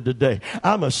something today.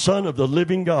 I'm a son of the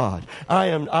living God.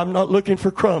 I'm not looking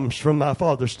for crumbs from my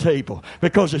Father's table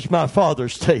because it's my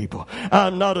Father's table.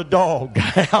 I'm not a dog.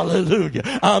 Hallelujah.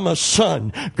 I'm a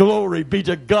son. Glory be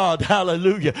to God.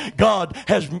 Hallelujah. God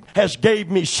has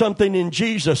gave me something in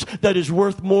Jesus that is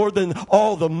worth more than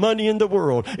all the money in the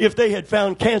world. If they had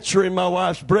found cancer in my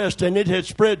wife's breast and it had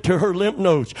spread to her lymph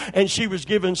nodes and she was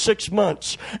given 6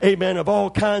 months, amen, of all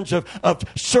kinds of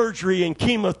surgery and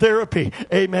chemotherapy,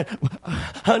 amen.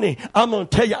 Honey, I'm going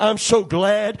to tell you, I'm so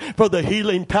glad for the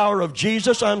healing power of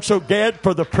Jesus. I'm so glad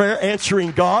for the prayer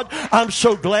answering God. I'm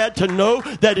so glad to know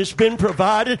that it's been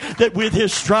provided that with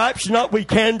his stripes, not we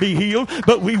can be healed,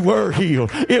 but we were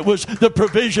healed. It was, the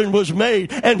provision was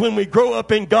made. And when we grow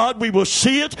up in God, we will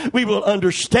see it. We will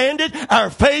understand it. Our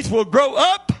faith will grow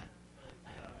up.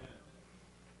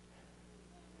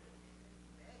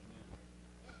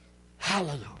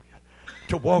 Hallelujah.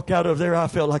 To walk out of there, I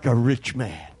felt like a rich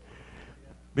man.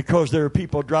 Because there are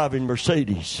people driving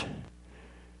Mercedes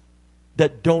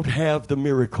that don't have the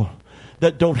miracle,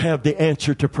 that don't have the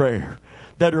answer to prayer,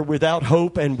 that are without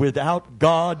hope and without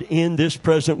God in this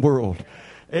present world.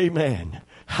 Amen.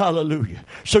 Hallelujah.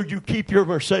 So you keep your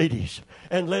Mercedes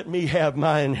and let me have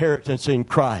my inheritance in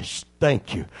Christ.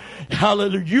 Thank you.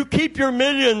 Hallelujah. You keep your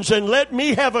millions and let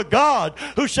me have a God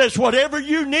who says whatever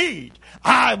you need,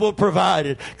 I will provide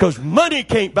it. Because money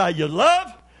can't buy you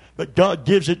love, but God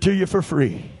gives it to you for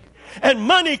free. And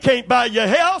money can't buy you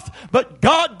health, but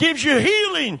God gives you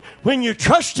healing when you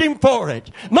trust him for it.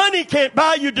 Money can't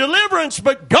buy you deliverance,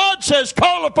 but God says,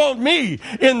 call upon me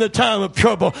in the time of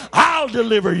trouble. I'll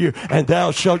deliver you, and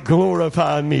thou shalt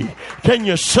glorify me. Can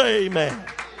you say amen?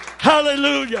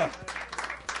 Hallelujah.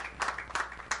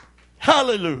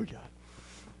 Hallelujah.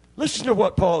 Listen to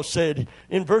what Paul said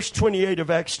in verse 28 of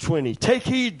Acts 20. Take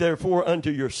heed, therefore,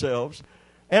 unto yourselves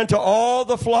and to all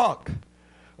the flock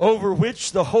over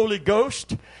which the Holy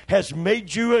Ghost has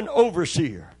made you an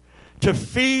overseer, to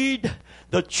feed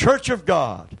the church of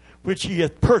God, which he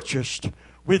hath purchased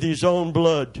with his own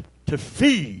blood. To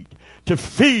feed, to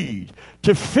feed,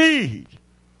 to feed.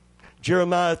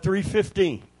 Jeremiah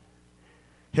 3:15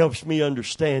 helps me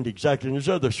understand exactly. And there's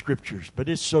other scriptures, but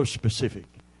it's so specific.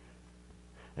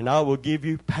 And I will give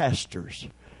you pastors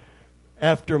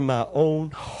after my own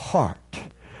heart,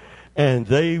 and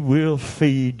they will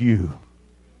feed you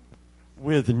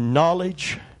with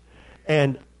knowledge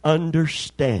and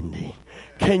understanding.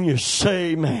 Can you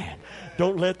say amen?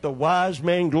 Don't let the wise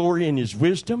man glory in his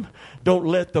wisdom. Don't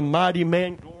let the mighty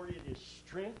man glory in his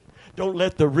strength. Don't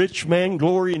let the rich man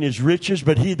glory in his riches,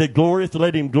 but he that glorieth,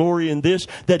 let him glory in this,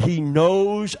 that he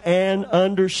knows and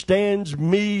understands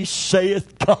me,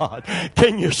 saith God.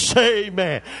 Can you say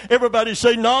amen? Everybody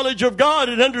say knowledge of God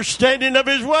and understanding of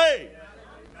his way.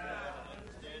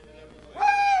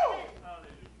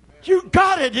 You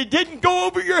got it. It didn't go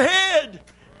over your head.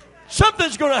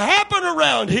 Something's going to happen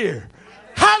around here.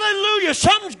 Hallelujah.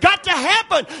 Something's got to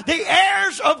happen. The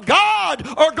heirs of God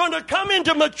are going to come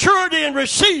into maturity and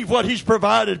receive what He's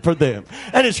provided for them.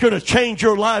 And it's going to change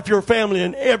your life, your family,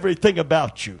 and everything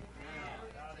about you.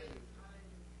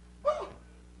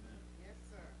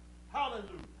 Hallelujah.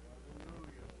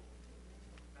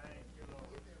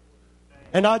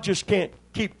 And I just can't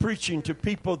keep preaching to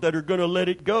people that are going to let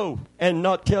it go and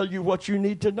not tell you what you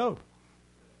need to know.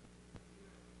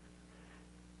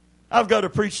 I've got to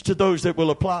preach to those that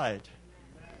will apply it.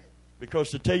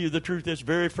 Because to tell you the truth, it's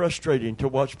very frustrating to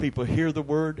watch people hear the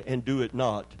word and do it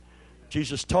not.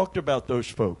 Jesus talked about those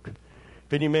folk.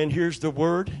 If any man hears the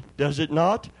word, does it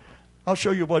not, I'll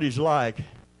show you what he's like.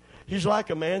 He's like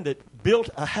a man that built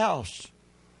a house,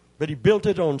 but he built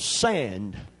it on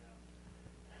sand.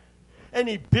 And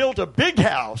he built a big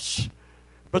house,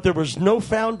 but there was no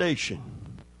foundation.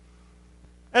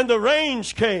 And the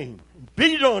rains came,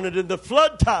 beat on it, and the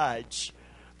flood tides.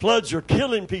 Floods are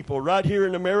killing people right here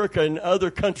in America and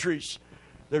other countries.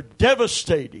 They're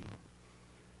devastating.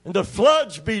 And the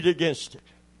floods beat against it.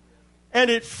 And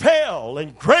it fell,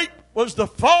 and great was the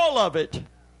fall of it.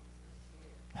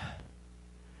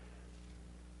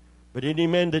 But any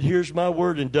man that hears my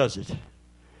word and does it,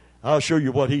 I'll show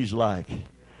you what he's like.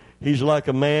 He's like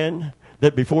a man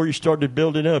that before he started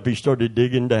building up, he started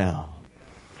digging down.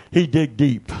 He dig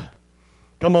deep.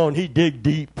 Come on, he dig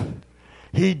deep.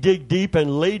 He dig deep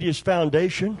and laid his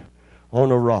foundation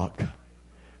on a rock.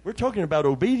 We're talking about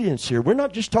obedience here. We're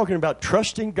not just talking about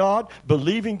trusting God,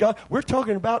 believing God. We're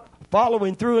talking about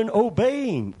following through and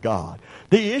obeying God.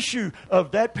 The issue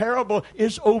of that parable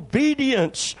is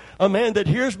obedience. A man that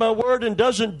hears my word and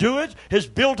doesn't do it is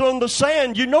built on the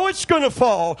sand. You know it's going to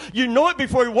fall. You know it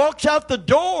before he walks out the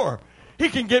door. He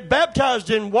can get baptized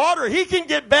in water. He can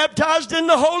get baptized in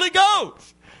the Holy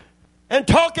Ghost and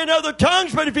talk in other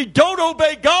tongues. But if he don't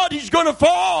obey God, he's going to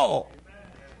fall.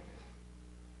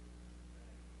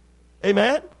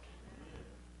 Amen?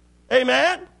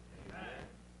 Amen?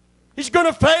 He's going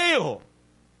to fail.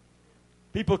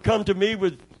 People come to me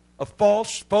with a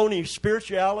false, phony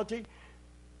spirituality.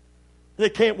 They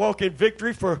can't walk in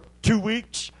victory for 2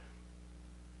 weeks.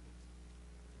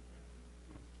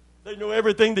 They know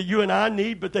everything that you and I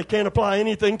need, but they can't apply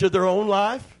anything to their own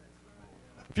life.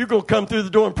 If you're going to come through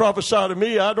the door and prophesy to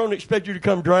me, I don't expect you to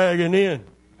come dragging in.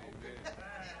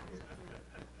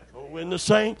 Oh, when the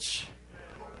saints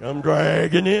come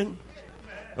dragging in.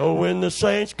 Oh, when the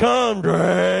saints come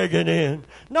dragging in.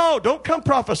 No, don't come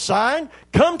prophesying.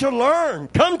 Come to learn.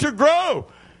 Come to grow.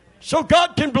 So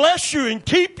God can bless you and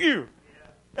keep you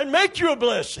and make you a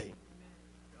blessing.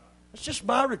 It's just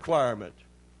my requirement.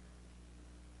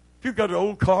 If you've got an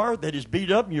old car that is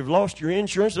beat up and you've lost your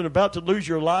insurance and about to lose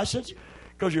your license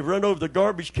because you've run over the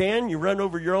garbage can, you run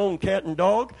over your own cat and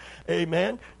dog,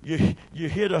 amen, you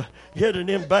hit an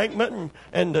embankment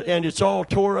and it's all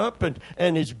tore up and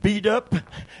it's beat up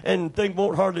and the thing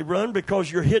won't hardly run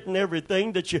because you're hitting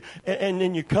everything and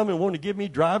then you come and want to give me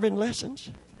driving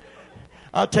lessons?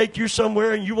 I'll take you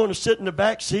somewhere and you want to sit in the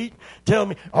back seat. Tell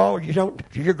me, oh,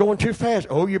 you're going too fast.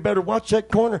 Oh, you better watch that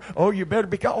corner. Oh, you better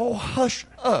oh, hush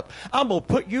up. I'm going to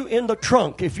put you in the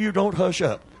trunk if you don't hush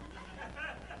up.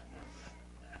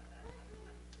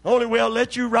 Only way I'll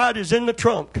let you ride is in the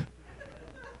trunk.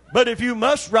 But if you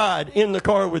must ride in the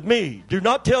car with me, do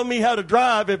not tell me how to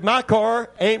drive if my car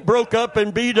ain't broke up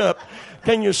and beat up.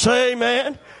 Can you say,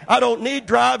 man, I don't need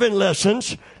driving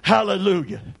lessons.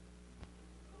 Hallelujah.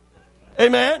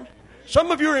 Amen.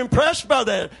 Some of you are impressed by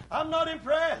that. I'm not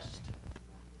impressed.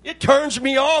 It turns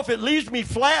me off. It leaves me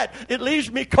flat. It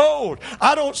leaves me cold.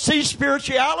 I don't see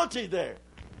spirituality there.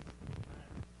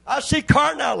 I see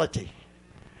carnality.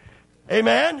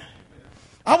 Amen.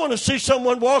 I want to see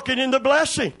someone walking in the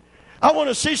blessing. I want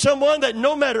to see someone that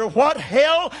no matter what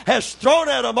hell has thrown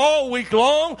at them all week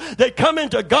long, they come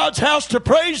into God's house to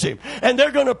praise Him. And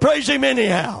they're going to praise Him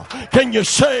anyhow. Can you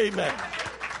say amen?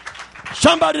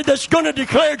 Somebody that's going to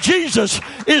declare Jesus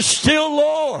is still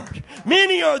Lord.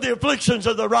 Many are the afflictions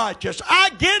of the righteous.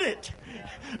 I get it.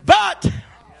 But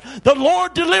the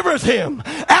Lord delivereth him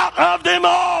out of them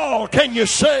all. Can you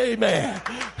say amen?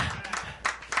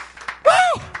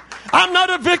 Woo! I'm not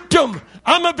a victim.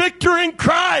 I'm a victor in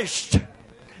Christ.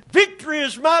 Victory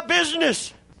is my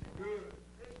business.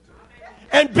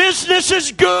 And business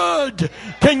is good.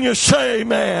 Can you say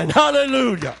amen?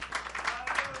 Hallelujah.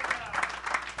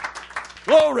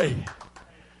 Glory.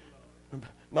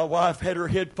 My wife had her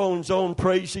headphones on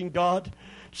praising God.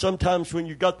 Sometimes when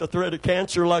you got the threat of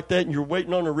cancer like that and you're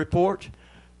waiting on a report,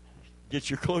 gets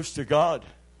you close to God.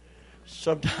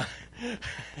 Sometimes.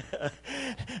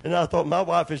 And I thought my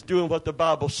wife is doing what the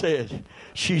Bible said.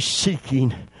 She's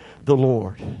seeking the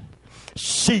Lord.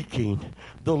 seeking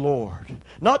the Lord.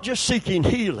 Not just seeking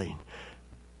healing,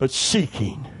 but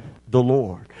seeking the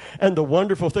Lord. And the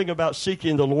wonderful thing about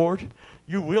seeking the Lord,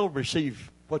 you will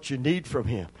receive what you need from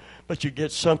Him. But you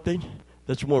get something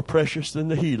that's more precious than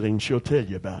the healing she'll tell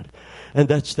you about it. And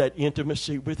that's that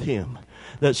intimacy with Him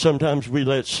that sometimes we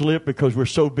let slip because we're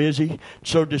so busy,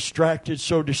 so distracted,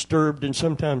 so disturbed, and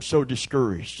sometimes so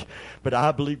discouraged. But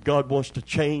I believe God wants to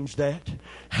change that.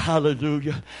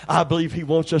 Hallelujah. I believe He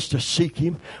wants us to seek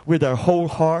Him with our whole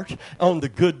heart on the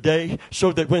good day,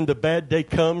 so that when the bad day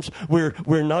comes, we're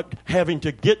not having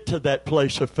to get to that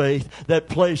place of faith, that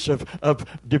place of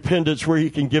dependence where He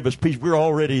can give us peace. We're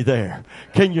already there.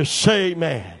 Can you say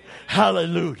amen?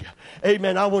 Hallelujah.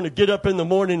 Amen. I want to get up in the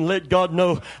morning and let God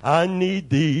know, I need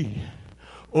Thee.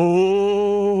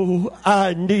 Oh,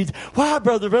 I need. Why,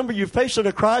 Brother? Remember, you're facing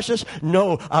a crisis?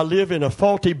 No, I live in a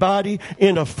faulty body,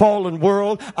 in a fallen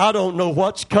world. I don't know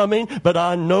what's coming, but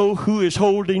I know who is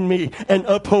holding me and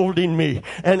upholding me,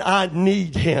 and I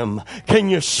need Him. Can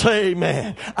you say,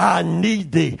 man, I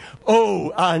need Thee.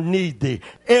 Oh, I need Thee.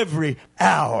 Every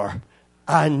hour,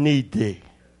 I need Thee.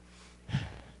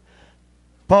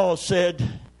 Paul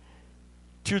said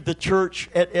to the church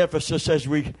at Ephesus as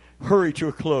we hurry to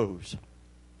a close,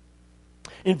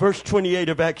 in verse 28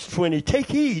 of Acts 20, take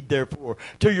heed, therefore,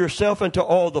 to yourself and to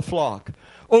all the flock,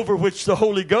 over which the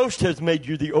Holy Ghost has made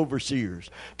you the overseers,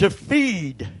 to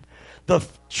feed the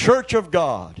church of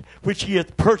God, which He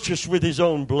hath purchased with His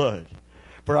own blood.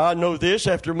 For I know this,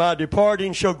 after my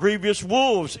departing shall grievous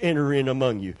wolves enter in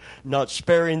among you, not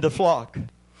sparing the flock.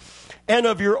 And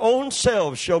of your own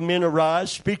selves shall men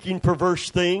arise, speaking perverse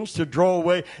things, to draw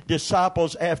away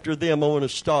disciples after them. I want to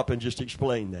stop and just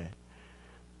explain that.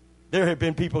 There have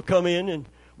been people come in and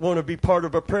want to be part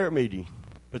of a prayer meeting,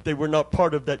 but they were not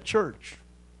part of that church.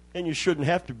 And you shouldn't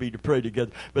have to be to pray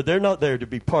together. But they're not there to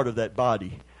be part of that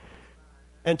body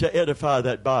and to edify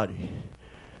that body.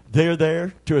 They're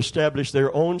there to establish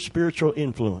their own spiritual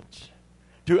influence,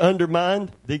 to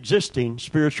undermine the existing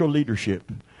spiritual leadership,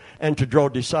 and to draw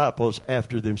disciples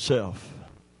after themselves.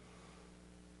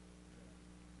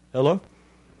 Hello?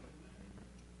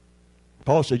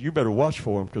 Paul said, you better watch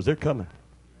for them because they're coming.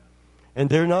 And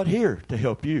they're not here to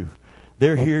help you.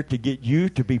 They're here to get you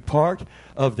to be part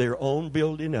of their own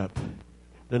building up.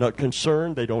 They're not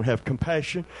concerned. They don't have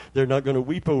compassion. They're not going to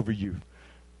weep over you.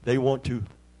 They want to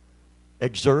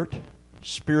exert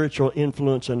spiritual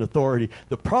influence and authority.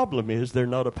 The problem is they're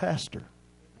not a pastor.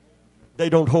 They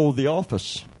don't hold the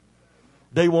office.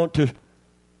 They want to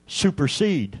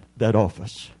supersede that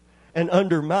office and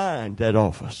undermine that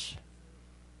office.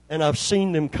 And I've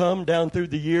seen them come down through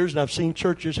the years, and I've seen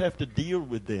churches have to deal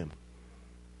with them.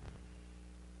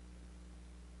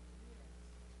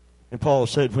 And Paul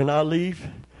said, when I leave,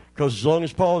 because as long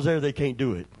as Paul's there, they can't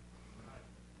do it.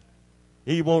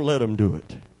 He won't let them do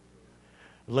it.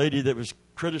 A lady that was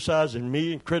criticizing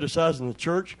me and criticizing the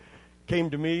church came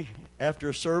to me after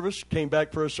a service, came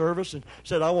back for a service, and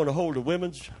said, I want to hold a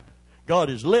women's, God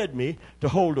has led me to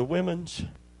hold a women's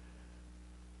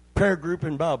prayer group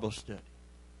and Bible study.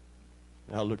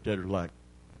 And I looked at her like,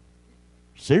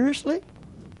 seriously?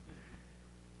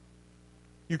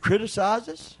 You criticize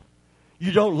us?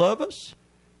 You don't love us?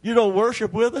 You don't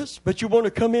worship with us? But you want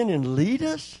to come in and lead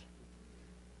us?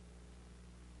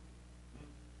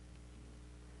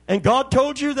 And God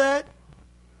told you that?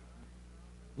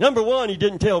 Number one, He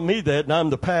didn't tell me that, and I'm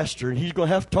the pastor, and He's going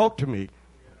to have to talk to me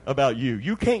about you.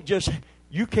 You can't just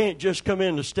come in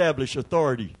and establish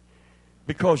authority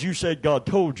because you said God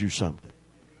told you something.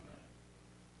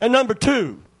 And number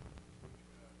two,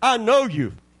 I know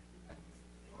you.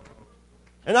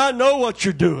 And I know what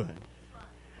you're doing.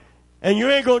 And you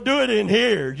ain't going to do it in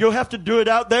here. You'll have to do it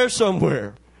out there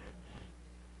somewhere.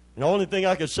 And the only thing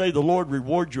I can say, the Lord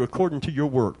reward you according to your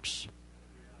works.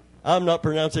 I'm not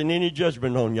pronouncing any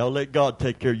judgment on you. I'll let God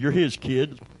take care of you. You're His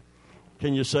kid.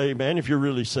 Can you say amen if you're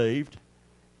really saved?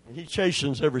 And He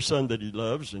chastens every son that He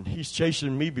loves. And He's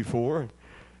chastened me before.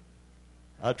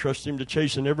 I trust Him to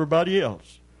chasten everybody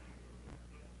else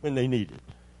when they need it.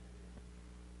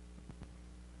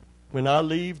 When I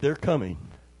leave, they're coming.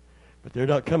 But they're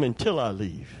not coming till I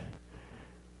leave.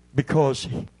 Because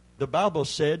the Bible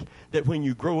said that when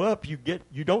you grow up, you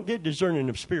don't get discerning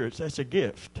of spirits. That's a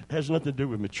gift. It has nothing to do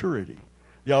with maturity.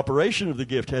 The operation of the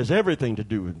gift has everything to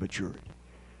do with maturity.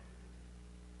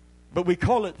 But we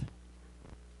call it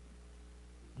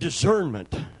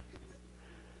discernment.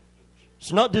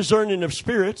 It's not discerning of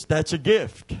spirits. That's a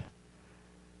gift.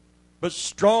 But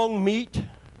strong meat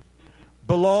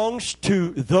belongs to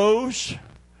those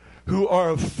who are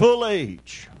of full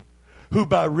age, who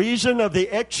by reason of the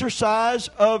exercise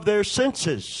of their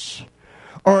senses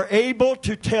are able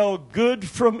to tell good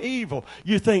from evil.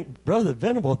 You think, Brother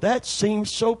Venable, that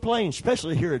seems so plain,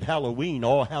 especially here at Halloween,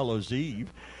 All Hallows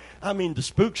Eve. I mean, the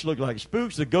spooks look like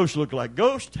spooks, the ghosts look like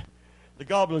ghosts, the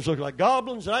goblins look like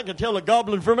goblins, and I can tell a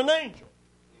goblin from an angel.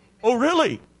 Oh,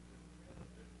 really?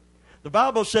 The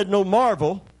Bible said, no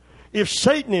marvel if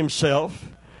Satan himself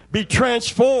be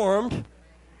transformed.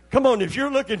 Come on, if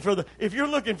you're looking for the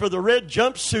red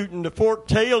jumpsuit and the forked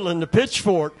tail and the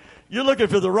pitchfork, you're looking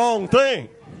for the wrong thing.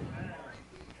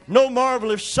 No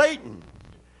marvel if Satan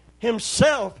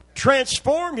himself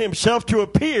transform himself to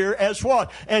appear as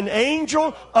what? An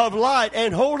angel of light.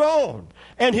 And hold on.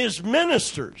 And his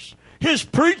ministers, his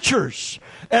preachers,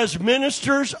 as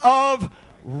ministers of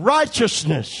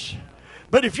righteousness.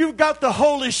 But if you've got the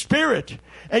Holy Spirit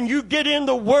and you get in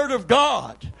the Word of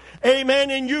God, amen,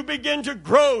 and you begin to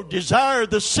grow, desire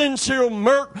the sincere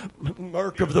milk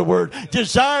of the Word,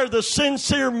 desire the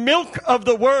sincere milk of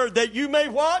the Word, that you may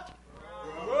what?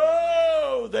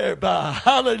 Grow thereby.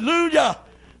 Hallelujah.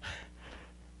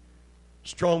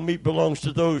 Strong meat belongs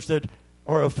to those that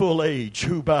are of full age,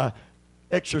 who by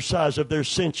exercise of their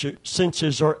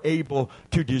senses are able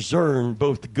to discern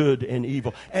both good and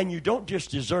evil. And you don't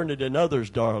just discern it in others,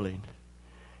 darling.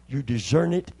 You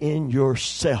discern it in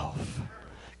yourself.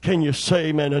 Can you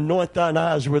say, man, anoint thine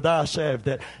eyes with eye salve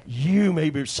that you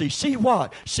may see. See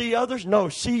what? See others? No,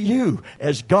 see you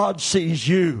as God sees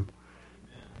you.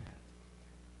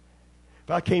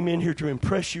 If I came in here to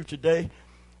impress you today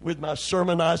with my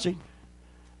sermonizing,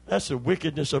 that's the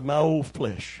wickedness of my old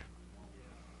flesh.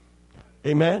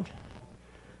 Amen?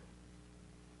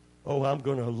 Oh, I'm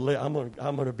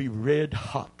gonna be red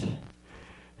hot.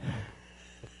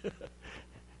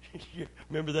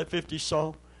 Remember that 50s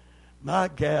song? My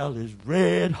gal is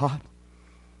red hot.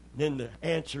 Then the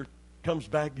answer comes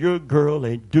back, your girl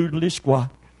ain't doodly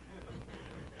squat.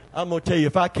 I'm going to tell you,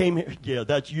 if I came here, yeah,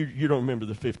 that's you don't remember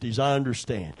the 50s. I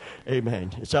understand.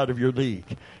 Amen. It's out of your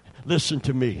league. Listen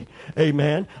to me.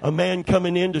 Amen. A man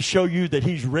coming in to show you that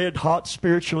he's red hot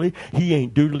spiritually, he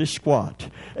ain't doodly squat.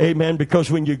 Amen.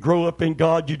 Because when you grow up in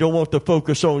God, you don't want the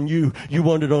focus on you. You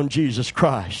want it on Jesus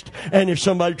Christ. And if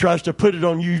somebody tries to put it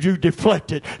on you, you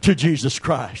deflect it to Jesus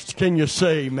Christ. Can you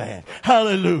say amen?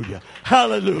 Hallelujah.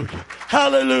 Hallelujah.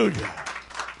 Hallelujah.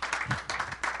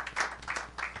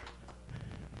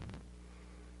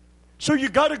 So you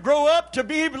got to grow up to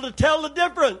be able to tell the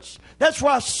difference. That's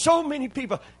why so many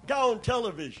people go on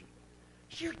television.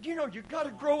 You know, you got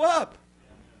to grow up.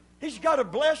 He's got a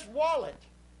blessed wallet.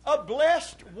 A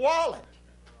blessed wallet.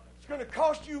 It's going to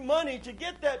cost you money to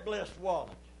get that blessed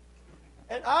wallet.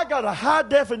 And I got a high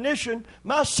definition.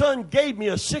 My son gave me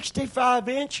a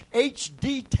 65-inch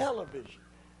HD television.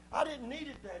 I didn't need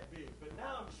it that big, but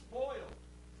now I'm spoiled.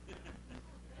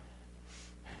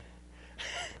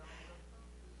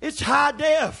 It's high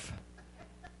def.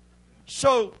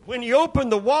 So when he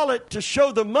opened the wallet to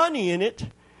show the money in it,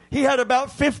 he had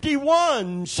about 50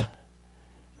 ones.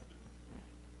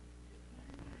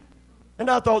 And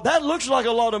I thought, that looks like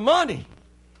a lot of money.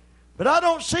 But I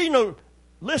don't see no...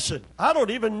 Listen, I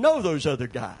don't even know those other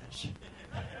guys.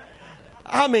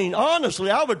 I mean,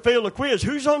 honestly, I would fail a quiz.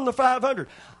 Who's on the 500?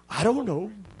 I don't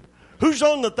know. Who's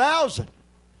on the 1,000?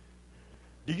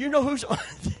 Do you know who's on?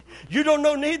 You don't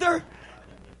know neither?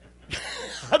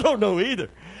 I don't know either.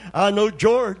 I know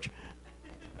George.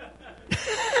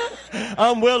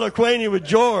 I'm well acquainted with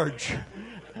George.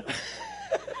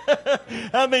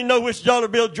 How many know which dollar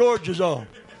bill George is on?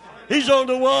 He's on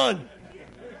the one.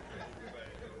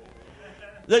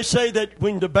 They say that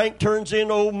when the bank turns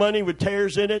in old money with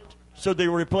tears in it, so they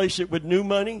replace it with new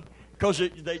money, because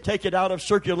they take it out of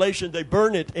circulation, they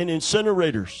burn it in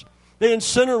incinerators. They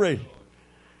incinerate it.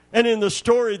 And in the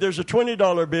story, there's a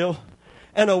 $20 bill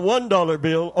and a $1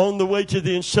 bill on the way to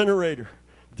the incinerator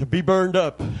to be burned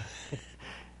up.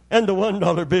 And the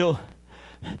 $1 bill,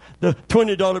 the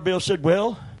 $20 bill said,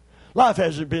 well, life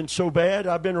hasn't been so bad.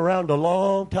 I've been around a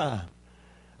long time.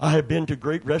 I have been to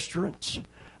great restaurants.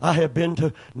 I have been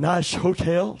to nice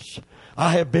hotels.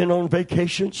 I have been on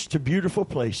vacations to beautiful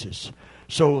places.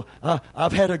 So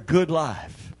I've had a good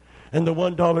life. And the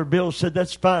 $1 bill said,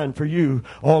 that's fine for you.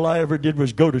 All I ever did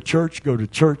was go to church, go to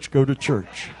church, go to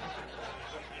church.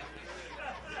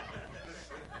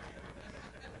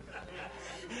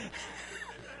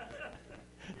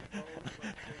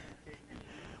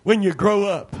 When you grow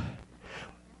up,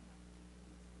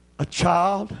 a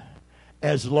child,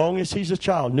 as long as he's a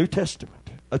child, New Testament,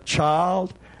 a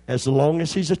child, as long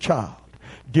as he's a child,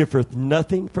 differeth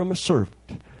nothing from a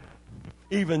servant,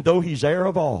 even though he's heir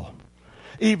of all,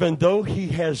 even though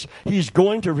he's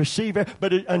going to receive it,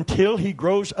 but until he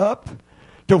grows up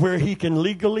to where he can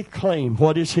legally claim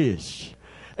what is his.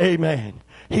 Amen.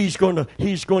 He's going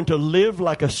to live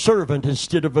like a servant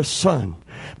instead of a son.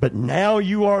 But now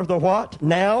you are the what?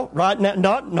 Now, right now,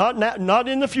 not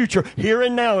in the future. Here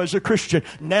and now as a Christian.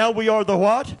 Now we are the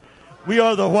what? We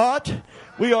are the what?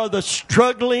 We are the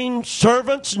struggling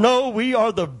servants. No, we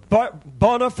are the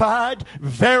bona fide,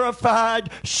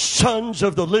 verified sons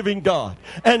of the living God.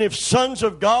 And if sons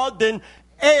of God, then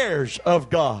heirs of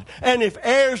God. And if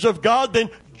heirs of God, then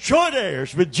joint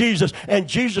heirs with Jesus. And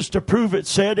Jesus, to prove it,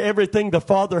 said, everything the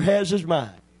Father has is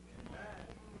mine.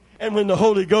 And when the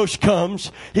Holy Ghost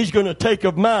comes, He's going to take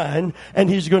of mine and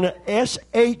He's going to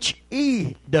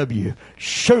SHEW,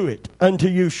 show it unto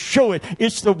you, show it.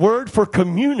 It's the word for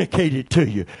communicate it to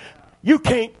you. You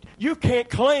can't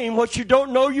claim what you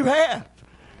don't know you have.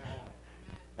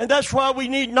 And that's why we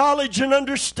need knowledge and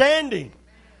understanding.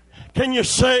 Can you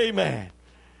say amen?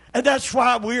 And that's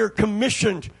why we are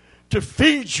commissioned to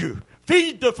feed you.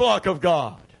 Feed the flock of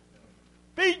God.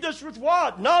 Feed us with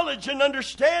what? Knowledge and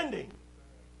understanding.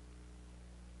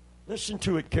 Listen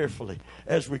to it carefully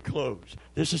as we close.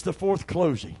 This is the fourth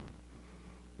closing.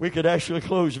 We could actually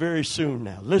close very soon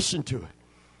now. Listen to it.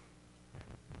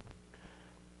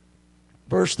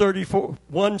 Verse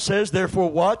 31 says, therefore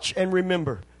watch and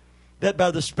remember that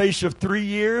by the space of 3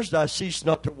 years I cease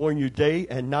not to warn you day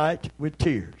and night with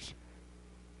tears.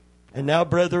 And now,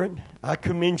 brethren, I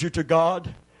commend you to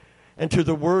God and to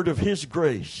the word of His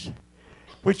grace,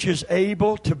 which is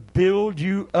able to build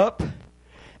you up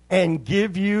and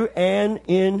give you an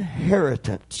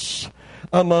inheritance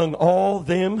among all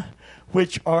them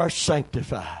which are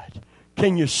sanctified.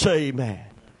 Can you say amen?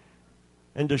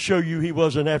 And to show you He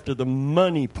wasn't after the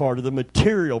money part of the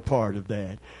material part of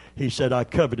that, He said, I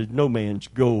coveted no man's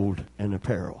gold and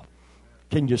apparel.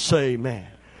 Can you say amen?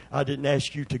 I didn't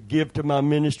ask you to give to my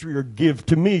ministry or give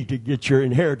to me to get your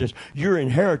inheritance. Your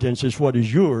inheritance is what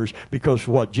is yours because of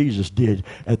what Jesus did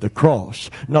at the cross,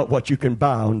 not what you can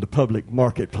buy on the public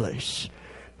marketplace.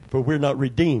 For we're not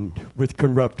redeemed with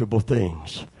corruptible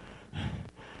things.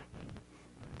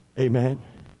 Amen.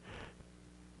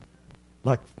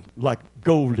 Like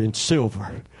gold and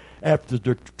silver, after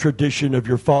the tradition of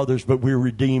your fathers, but we're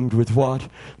redeemed with what?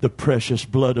 The precious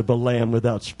blood of a lamb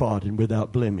without spot and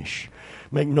without blemish.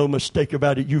 Make no mistake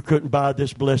about it, you couldn't buy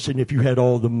this blessing if you had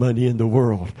all the money in the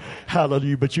world.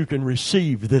 Hallelujah. But you can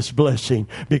receive this blessing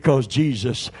because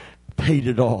Jesus paid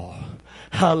it all.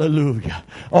 Hallelujah.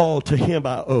 All to Him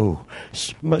I owe.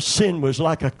 My sin was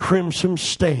like a crimson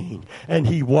stain, and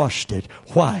He washed it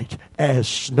white as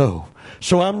snow.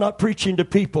 So I'm not preaching to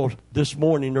people this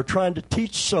morning or trying to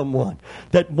teach someone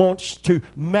that wants to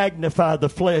magnify the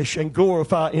flesh and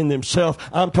glorify in themselves.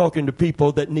 I'm talking to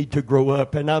people that need to grow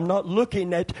up, and I'm not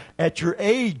looking at your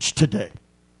age today.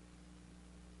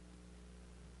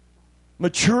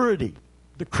 Maturity,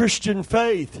 the Christian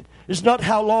faith, is not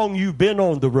how long you've been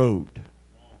on the road.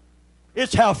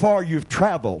 It's how far you've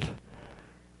traveled.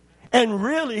 And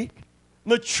really,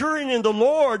 maturing in the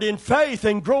Lord in faith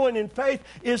and growing in faith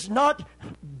is not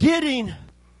getting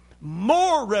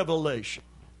more revelation.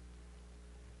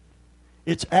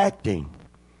 It's acting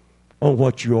on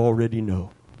what you already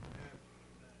know.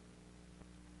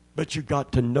 But you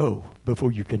got to know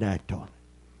before you can act on it.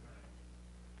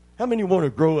 How many want to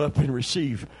grow up and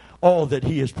receive all that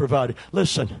He has provided?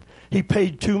 Listen, He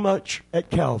paid too much at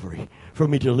Calvary for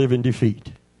me to live in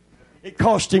defeat. It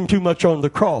cost Him too much on the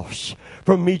cross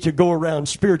for me to go around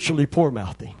spiritually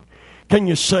poor-mouthing. Can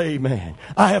you say amen?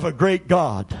 I have a great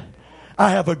God. I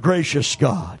have a gracious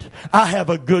God. I have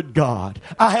a good God.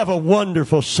 I have a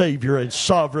wonderful Savior and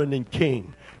Sovereign and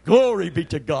King. Glory be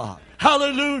to God.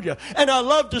 Hallelujah. And I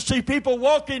love to see people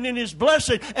walking in His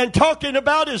blessing and talking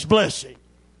about His blessing.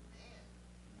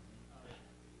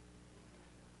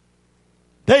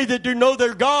 They that do know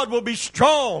their God will be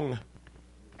strong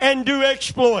and do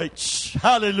exploits.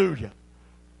 Hallelujah.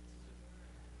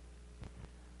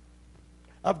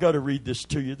 I've got to read this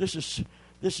to you. This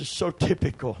is so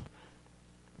typical.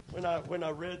 When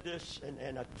I read this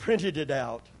and I printed it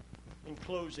out in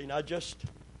closing, I just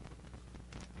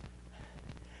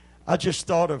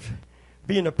thought of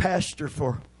being a pastor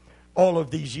for all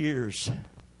of these years.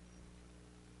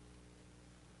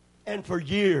 And for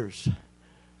years,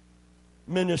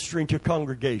 ministering to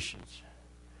congregations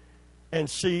and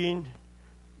seeing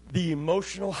the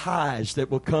emotional highs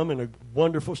that will come in a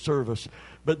wonderful service,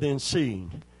 but then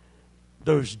seeing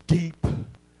those deep,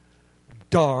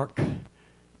 dark,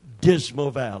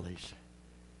 dismal valleys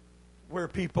where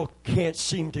people can't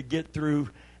seem to get through,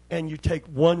 and you take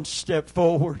one step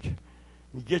forward,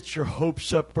 you get your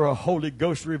hopes up for a Holy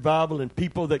Ghost revival and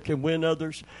people that can win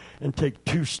others, and take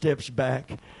 2 steps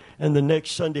back, and the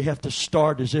next Sunday have to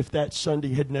start as if that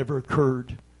Sunday had never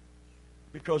occurred.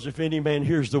 Because if any man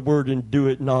hears the word and do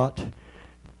it not,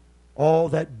 all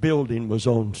that building was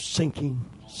on sinking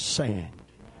sand.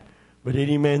 But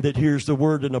any man that hears the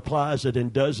word and applies it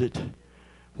and does it,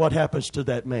 what happens to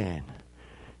that man?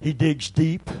 He digs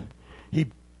deep. He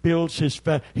builds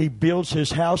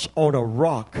his house on a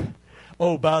rock.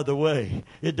 Oh, by the way,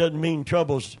 it doesn't mean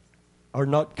troubles are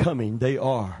not coming. They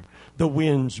are. The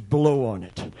winds blow on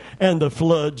it, and the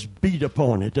floods beat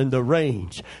upon it, and the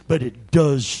rains, but it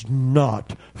does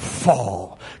not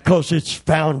fall, because it's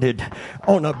founded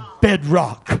on a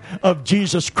bedrock of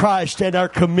Jesus Christ and our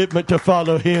commitment to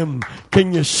follow Him.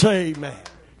 Can you say amen?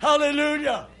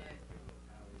 Hallelujah!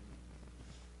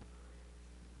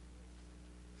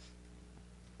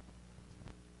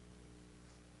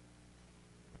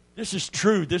 This is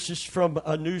true. This is from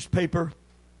a newspaper.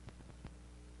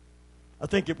 I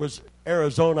think it was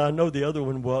Arizona. I know the other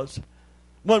one was.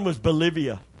 One was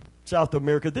Bolivia, South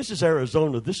America. This is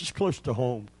Arizona. This is close to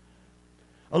home.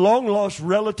 A long-lost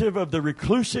relative of the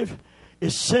reclusive,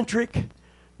 eccentric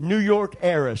New York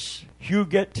heiress,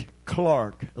 Huguette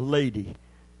Clark, a lady,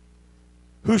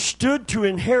 who stood to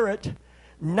inherit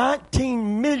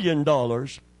 $19 million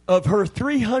of her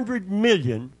 $300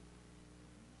 million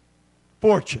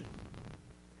fortune,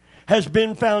 has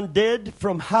been found dead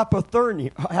from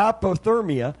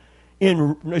hypothermia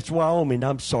in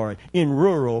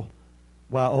rural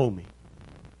Wyoming.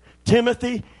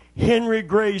 Timothy Henry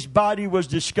Gray's body was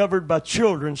discovered by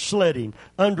children sledding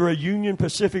under a Union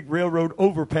Pacific Railroad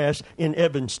overpass in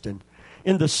Evanston,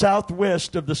 in the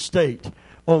southwest of the state,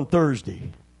 on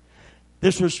Thursday.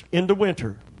 This was in the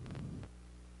winter,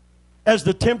 as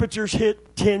the temperatures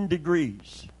hit 10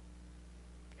 degrees.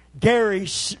 Gary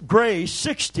Gray,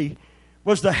 60,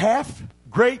 was the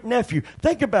half-great-nephew.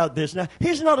 Think about this. Now,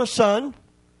 he's not a son.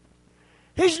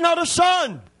 He's not a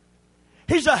son.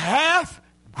 He's a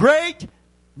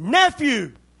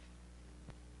half-great-nephew.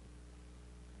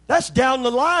 That's down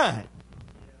the line.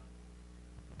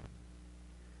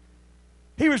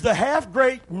 He was the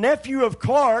half-great-nephew of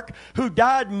Clark, who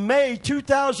died May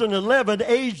 2011,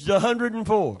 aged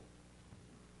 104.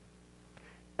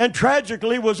 And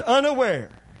tragically was unaware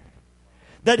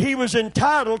that he was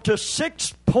entitled to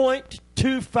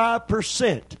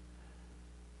 6.25%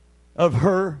 of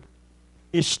her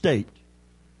estate.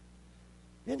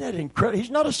 Isn't that incredible?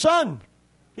 He's not a son.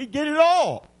 He'd get it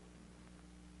all.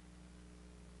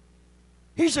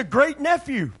 He's a great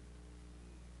nephew.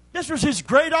 This was his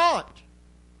great aunt.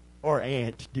 Or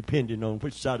aunt, depending on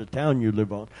which side of town you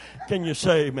live on. Can you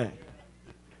say amen?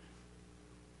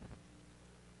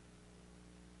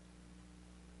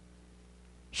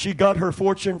 She got her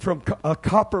fortune from a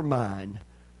copper mine,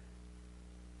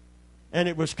 and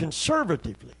it was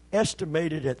conservatively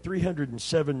estimated at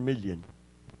 $307 million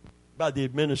by the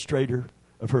administrator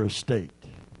of her estate.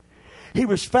 He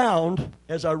was found,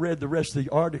 as I read the rest of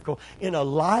the article, in a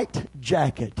light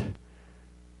jacket,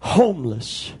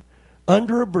 homeless,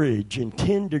 under a bridge in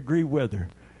 10-degree weather,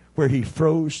 where he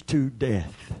froze to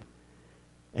death.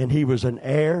 And he was an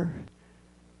heir.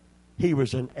 He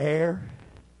was an heir.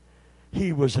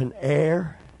 He was an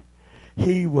heir.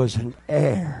 He was an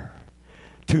heir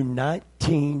to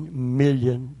 $19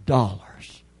 million.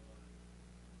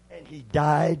 And he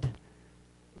died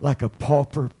like a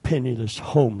pauper, penniless,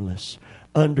 homeless,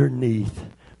 underneath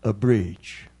a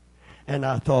bridge. And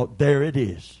I thought, there it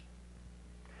is.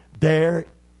 There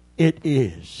it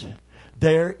is.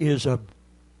 There is a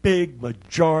big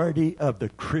majority of the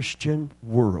Christian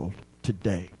world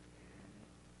today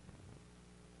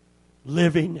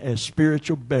living as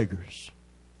spiritual beggars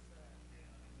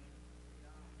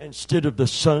instead of the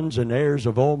sons and heirs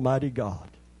of Almighty God.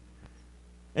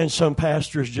 And some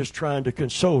pastors just trying to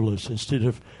console us instead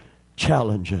of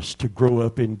challenge us to grow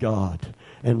up in God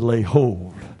and lay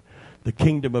hold. The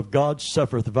kingdom of God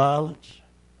suffereth violence,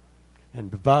 and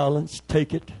the violence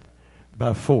take it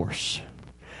by force.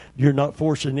 You're not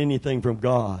forcing anything from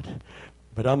God.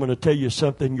 But I'm going to tell you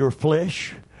something. Your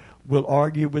flesh will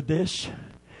argue with this.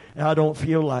 I don't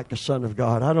feel like a son of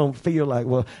God. I don't feel like,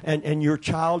 and your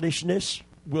childishness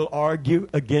will argue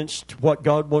against what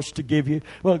God wants to give you.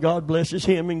 Well, God blesses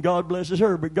him and God blesses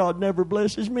her, but God never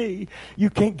blesses me. You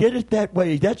can't get it that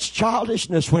way. That's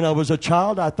childishness. When I was a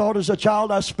child, I thought as a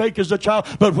child, I spake as a child.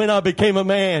 But when I became a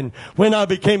man, I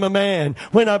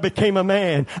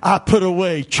put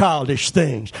away childish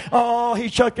things. Oh, he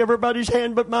shook everybody's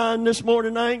hand but mine this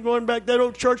morning. I ain't going back to that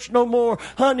old church no more.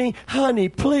 Honey,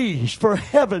 please, for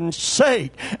heaven's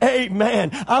sake. Amen.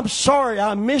 I'm sorry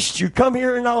I missed you. Come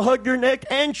here and I'll hug your neck.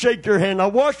 and shake your hand. I'll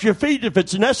wash your feet if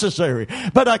it's necessary.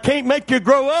 But I can't make you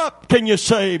grow up. Can you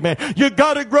say amen? You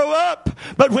got to grow up.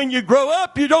 But when you grow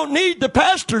up, you don't need the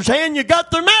pastor's hand. You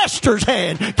got the master's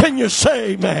hand. Can you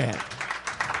say amen?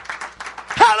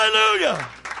 Hallelujah.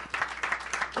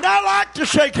 And I like to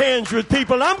shake hands with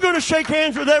people. And I'm going to shake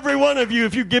hands with every one of you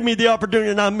if you give me the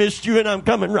opportunity. And I missed you and I'm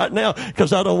coming right now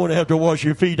because I don't want to have to wash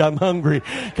your feet. I'm hungry.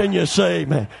 Can you say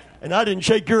amen? And I didn't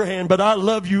shake your hand, but I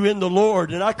love you in the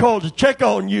Lord. And I called to check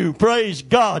on you. Praise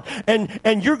God.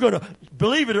 And you're going to,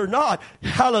 believe it or not,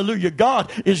 hallelujah,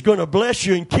 God is going to bless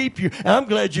you and keep you. And I'm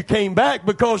glad you came back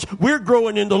because we're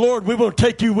growing in the Lord. We want to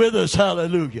take you with us.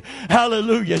 Hallelujah.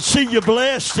 Hallelujah. See you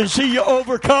blessed and see you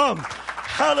overcome.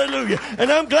 Hallelujah.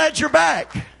 And I'm glad you're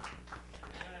back.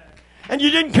 And you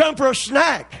didn't come for a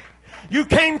snack. You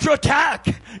came to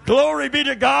attack. Glory be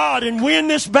to God and win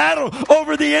this battle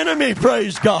over the enemy.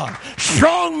 Praise God.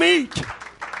 Strong meat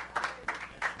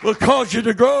will cause you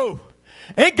to grow.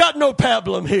 Ain't got no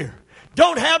pablum here.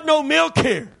 Don't have no milk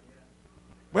here.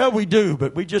 Well, we do,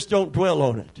 but we just don't dwell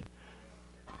on it.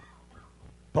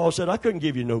 Paul said, I couldn't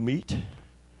give you no meat.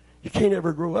 You can't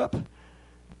ever grow up.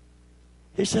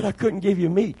 He said, I couldn't give you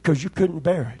meat because you couldn't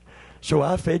bear it. So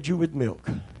I fed you with milk.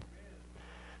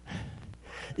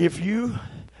 If you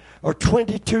are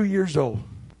 22 years old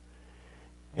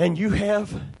and you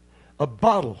have a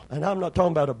bottle, and I'm not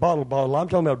talking about a bottle, I'm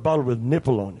talking about a bottle with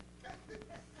nipple on it.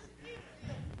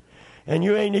 And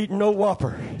you ain't eating no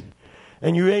Whopper.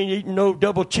 And you ain't eating no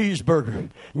double cheeseburger.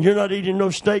 And you're not eating no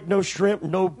steak, no shrimp,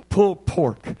 no pulled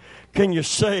pork. Can you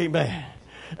say amen?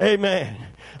 Amen.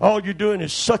 All you're doing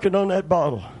is sucking on that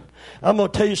bottle. I'm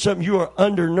going to tell you something. You are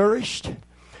undernourished.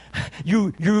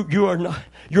 You are not.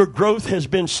 Your growth has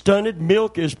been stunted.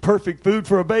 Milk is perfect food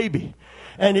for a baby.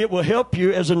 And it will help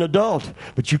you as an adult.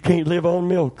 But you can't live on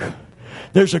milk.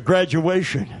 There's a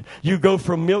graduation. You go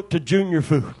from milk to junior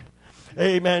food.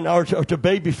 Amen. Or to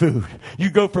baby food.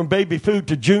 You go from baby food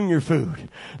to junior food.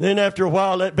 Then after a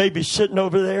while, that baby's sitting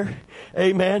over there.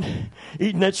 Amen.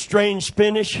 Eating that strange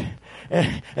spinach.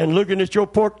 And looking at your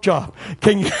pork chop.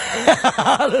 Can you?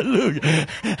 Hallelujah.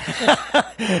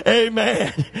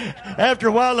 Amen. After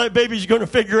a while, that baby's going to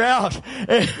figure out.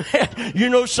 You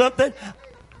know something?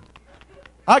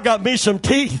 I got me some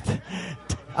teeth.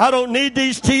 I don't need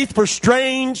these teeth for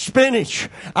strange spinach.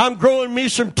 I'm growing me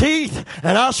some teeth,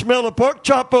 and I smell a pork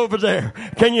chop over there.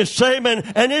 Can you say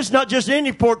amen? And it's not just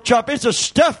any pork chop. It's a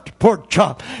stuffed pork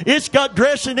chop. It's got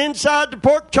dressing inside the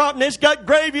pork chop, and it's got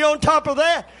gravy on top of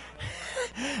that.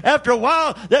 After a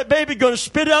while, that baby going to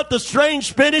spit out the strange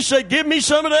spinach. Say, give me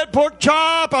some of that pork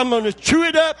chop. I'm going to chew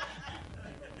it up.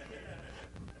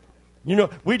 You know,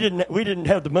 we didn't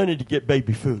have the money to get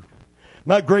baby food.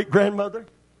 My great-grandmother,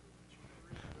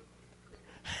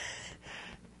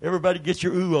 everybody gets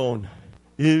your ooh on.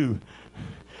 Ew.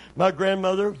 My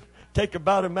grandmother, take a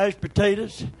bite of mashed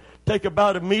potatoes, take a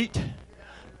bite of meat.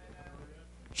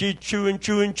 She'd chew and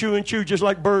chew and chew and chew just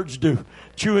like birds do.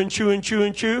 Chew and chew and chew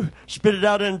and chew. Spit it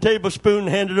out in a tablespoon and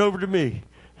hand it over to me.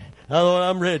 I thought,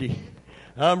 I'm ready.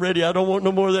 I'm ready. I don't want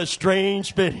no more of that strange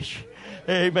spinach.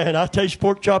 Amen. I taste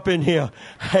pork chop in here.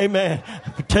 Amen.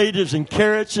 Potatoes and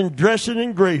carrots and dressing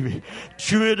and gravy.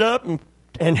 Chew it up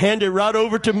and hand it right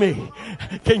over to me.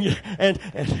 Can you? And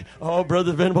oh,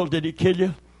 Brother Venable, did he kill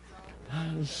you?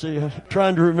 Let's see, I'm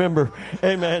trying to remember.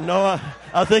 Amen. No,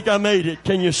 I think I made it.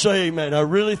 Can you say amen? I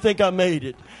really think I made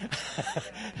it.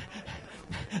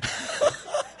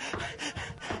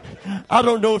 I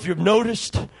don't know if you've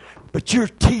noticed, but your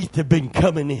teeth have been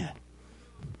coming in.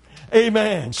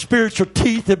 Amen. Spiritual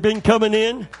teeth have been coming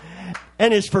in.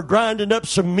 And it's for grinding up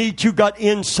some meat. You got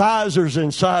incisors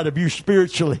inside of you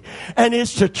spiritually. And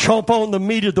it's to chomp on the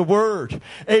meat of the word.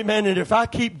 Amen. And if I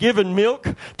keep giving milk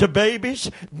to babies,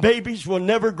 babies will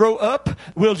never grow up.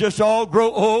 We'll just all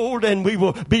grow old and we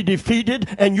will be defeated.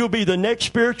 And you'll be the next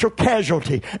spiritual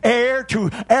casualty. Heir to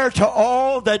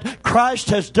all that Christ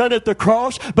has done at the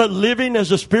cross, but living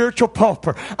as a spiritual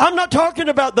pauper. I'm not talking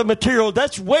about the material.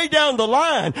 That's way down the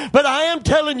line. But I am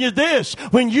telling you this.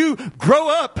 When you grow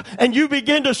up and you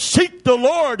begin to seek the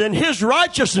Lord and His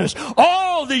righteousness,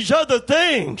 all these other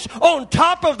things on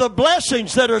top of the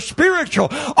blessings that are spiritual,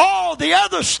 all the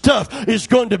other stuff is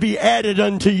going to be added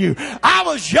unto you. I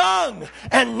was young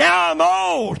and now I'm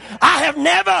old. I have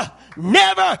never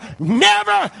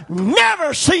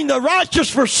seen the righteous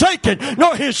forsaken,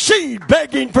 nor his seed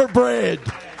begging for bread.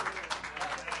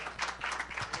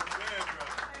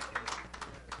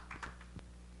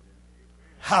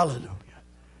 Hallelujah.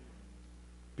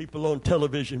 People on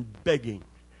television begging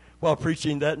while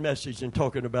preaching that message and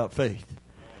talking about faith.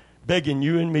 Begging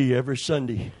you and me every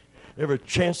Sunday. Every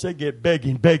chance they get,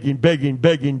 begging.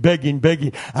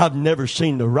 I've never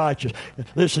seen the righteous.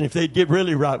 Listen, if they'd get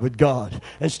really right with God,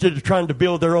 instead of trying to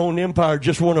build their own empire,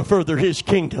 just want to further His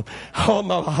kingdom. Oh,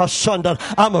 my son,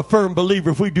 I'm a firm believer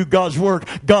if we do God's work,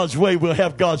 God's way, we'll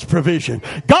have God's provision.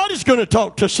 God is going to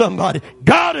talk to somebody.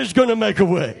 God is going to make a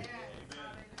way.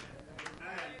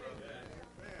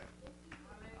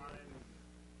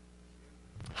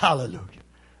 Hallelujah.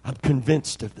 I'm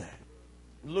convinced of that.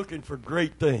 Looking for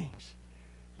great things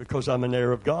because I'm an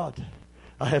heir of God.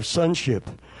 I have sonship,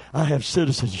 I have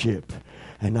citizenship,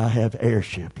 and I have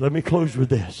heirship. Let me close with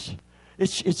this.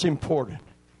 It's important.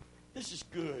 This is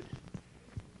good.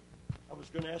 I was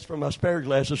going to ask for my spare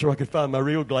glasses so I could find my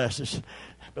real glasses,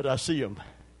 but I see them.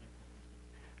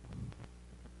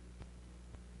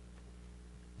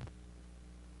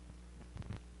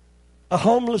 A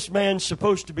homeless man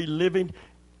supposed to be living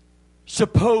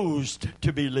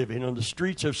on the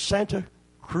streets of Santa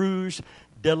Cruz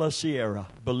de la Sierra,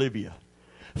 Bolivia,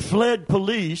 fled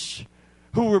police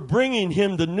who were bringing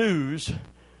him the news.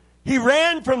 He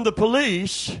ran from the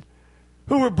police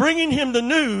who were bringing him the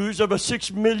news of a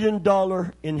 $6 million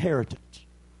inheritance.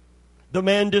 The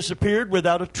man disappeared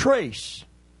without a trace,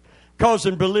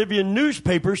 causing Bolivian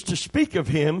newspapers to speak of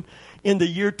him in the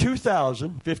year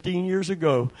 2000, 15 years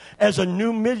ago, as a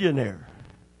new millionaire.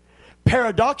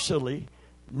 Paradoxically,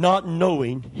 not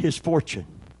knowing his fortune.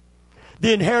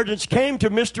 The inheritance came to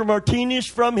Mr. Martinez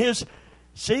from his...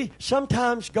 See,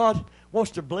 sometimes God wants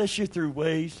to bless you through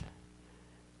ways.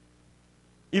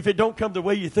 If it don't come the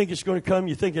way you think it's going to come,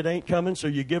 you think it ain't coming, so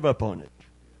you give up on it.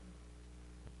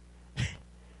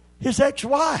 His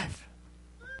ex-wife,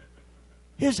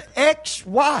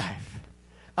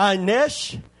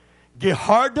 Inez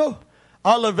Guijardo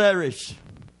Olivares,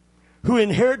 who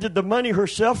inherited the money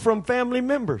herself from family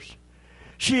members.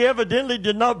 She evidently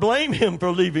did not blame him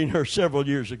for leaving her several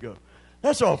years ago.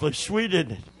 That's awfully sweet,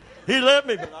 isn't it? He left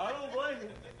me, but I don't blame him.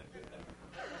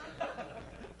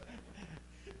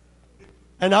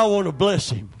 And I want to bless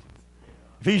him.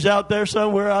 If he's out there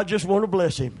somewhere, I just want to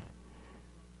bless him.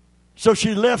 So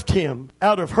she left him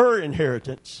out of her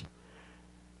inheritance.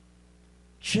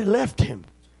 She left him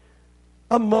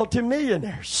a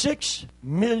multimillionaire, $6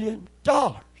 million.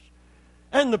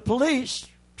 And the police,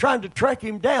 trying to track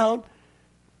him down,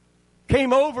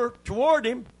 came over toward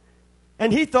him,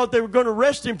 and he thought they were going to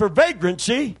arrest him for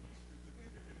vagrancy.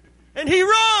 And he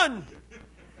run.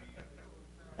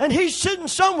 And he's sitting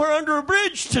somewhere under a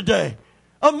bridge today,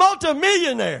 a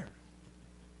multimillionaire.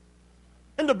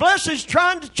 And the blessing's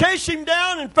trying to chase him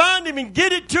down and find him and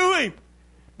get it to him.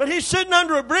 But he's sitting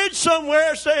under a bridge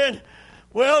somewhere saying,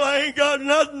 well, I ain't got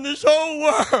nothing in this whole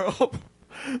world.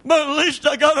 But at least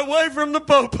I got away from the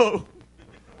popo.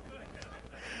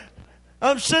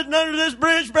 I'm sitting under this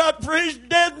bridge about to freeze to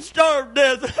death and starve to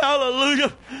death.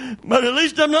 Hallelujah. But at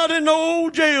least I'm not in no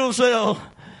old jail cell.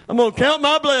 I'm going to count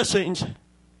my blessings.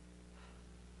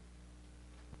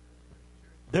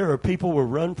 There are people who will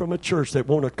run from a church that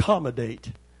won't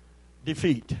accommodate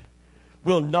defeat.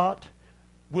 Will not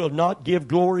give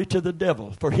glory to the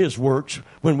devil for his works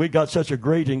when we got such a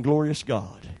great and glorious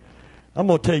God. I'm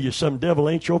going to tell you something. Devil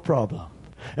ain't your problem.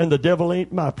 And the devil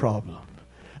ain't my problem.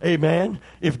 Amen.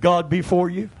 If God be for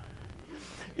you,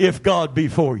 that's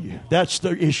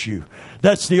the issue.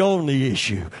 That's the only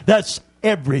issue. That's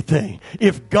everything.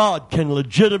 If God can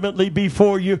legitimately be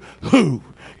for you, who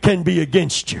can be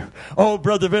against you? Oh,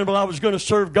 Brother Venable, I was going to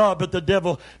serve God, but the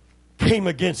devil came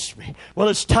against me. Well,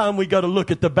 it's time we got to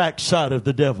look at the backside of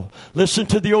the devil. Listen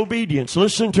to the obedience.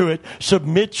 Listen to it.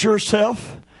 Submit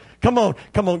yourself. Come on.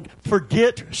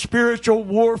 Forget spiritual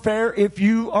warfare if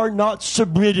you are not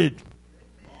submitted.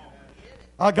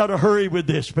 I got to hurry with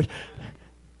this, but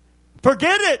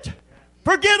forget it.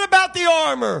 Forget about the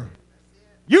armor.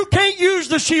 You can't use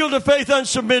the shield of faith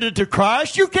unsubmitted to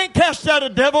Christ. You can't cast out a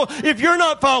devil if you're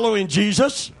not following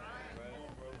Jesus.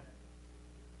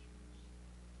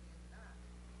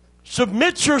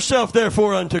 Submit yourself,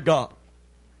 therefore, unto God.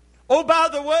 Oh, by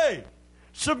the way,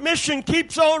 submission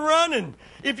keeps on running.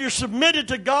 If you're submitted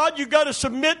to God, you've got to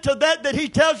submit to that He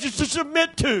tells you to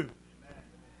submit to.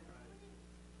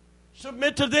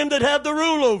 Submit to them that have the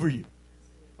rule over you,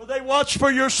 for they watch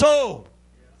for your soul.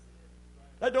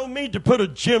 That don't mean to put a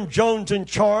Jim Jones in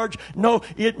charge. No,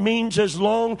 it means as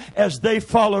long as they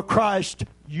follow Christ,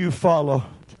 you follow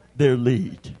their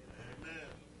lead.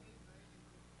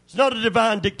 It's not a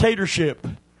divine dictatorship.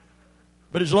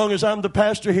 But as long as I'm the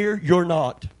pastor here, you're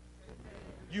not.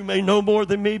 You may know more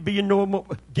than me,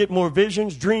 get more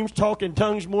visions, dreams, talk in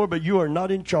tongues more, but you are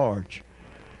not in charge.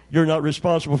 You're not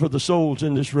responsible for the souls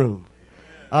in this room.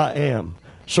 I am.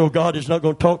 So God is not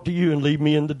going to talk to you and leave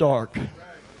me in the dark.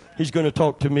 He's going to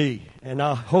talk to me. And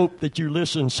I hope that you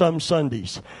listen some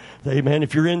Sundays. Amen.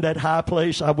 If you're in that high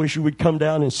place, I wish you would come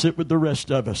down and sit with the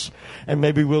rest of us. And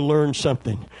maybe we'll learn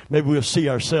something. Maybe we'll see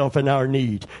ourselves and our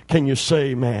need. Can you say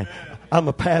amen? I'm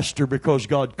a pastor because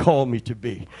God called me to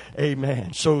be.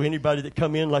 Amen. So anybody that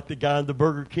come in like the guy in the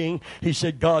Burger King, he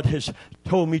said, God has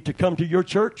told me to come to your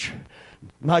church.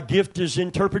 My gift is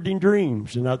interpreting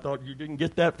dreams. And I thought you didn't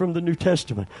get that from the New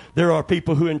Testament. There are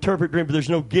people who interpret dreams, but there's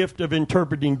no gift of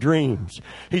interpreting dreams.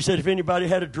 He said if anybody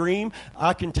had a dream,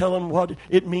 I can tell them what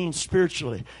it means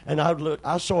spiritually. And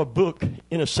I saw a book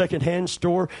in a secondhand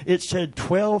store. It said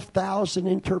 12,000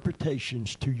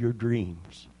 interpretations to your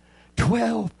dreams.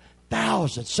 12,000.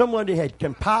 Somebody had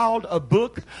compiled a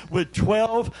book with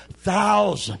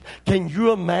 12,000. Can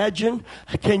you imagine?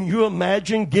 Can you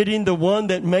imagine getting the one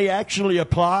that may actually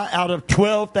apply out of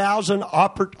 12,000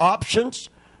 options?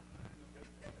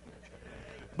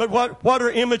 But what are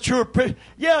immature?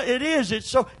 Yeah, it is. It's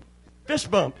so.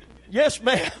 Fist bump. Yes,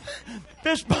 ma'am.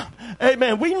 Fist bump.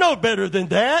 Amen. We know better than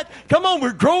that. Come on,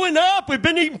 we're growing up. We've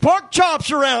been eating pork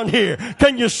chops around here.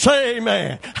 Can you say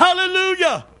amen?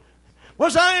 Hallelujah.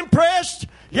 Was I impressed?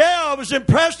 Yeah, I was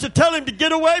impressed to tell him to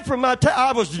get away from my table.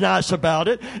 I was nice about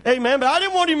it. Amen. But I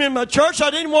didn't want him in my church.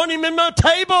 I didn't want him in my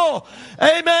table.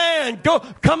 Amen.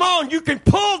 Come on. You can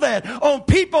pull that on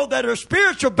people that are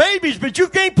spiritual babies, but you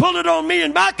can't pull it on me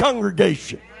and my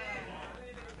congregation.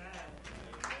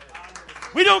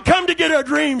 We don't come to get our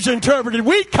dreams interpreted.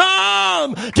 We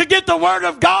come to get the Word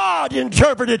of God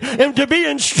interpreted and to be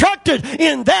instructed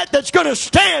in that's going to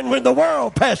stand when the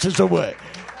world passes away.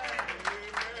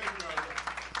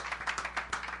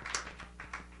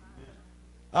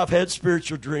 I've had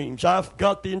spiritual dreams. I've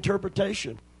got the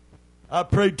interpretation. I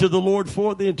prayed to the Lord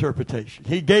for the interpretation.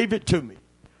 He gave it to me.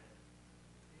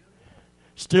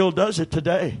 Still does it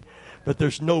today. But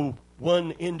there's no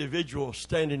one individual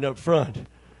standing up front. I'm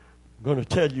going to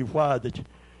tell you why that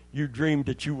you dreamed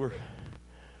that you were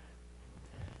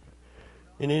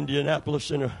in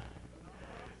Indianapolis in a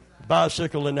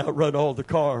bicycle and outrun all the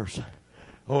cars.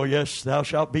 Oh, yes, thou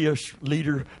shalt be a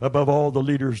leader above all the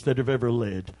leaders that have ever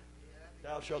led.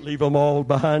 Thou shalt leave them all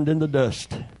behind in the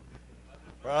dust.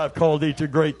 For I've called thee to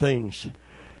great things.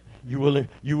 You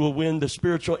will win the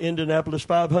spiritual Indianapolis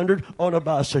 500 on a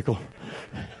bicycle.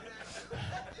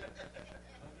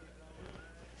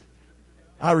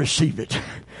 I receive it.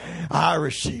 I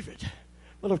receive it.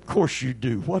 Well, of course you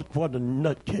do. What a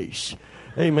nutcase.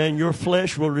 Amen. Your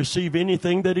flesh will receive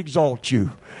anything that exalts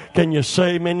you. Can you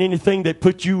say, amen, anything that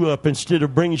puts you up instead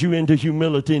of brings you into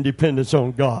humility and dependence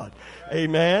on God?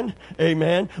 Amen.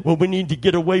 Amen. Well, we need to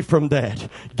get away from that.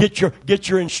 Get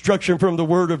your instruction from the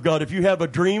Word of God. If you have a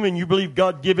dream and you believe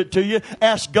God give it to you,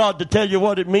 ask God to tell you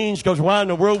what it means, because why in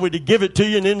the world would He give it to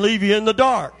you and then leave you in the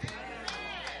dark?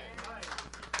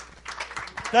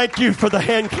 Thank you for the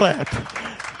hand clap.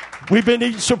 We've been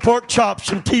eating some pork chops,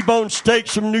 some T-bone steak,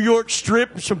 some New York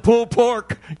strip, and some pulled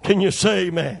pork. Can you say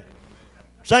amen?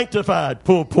 Sanctified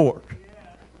pulled pork.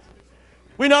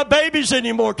 We're not babies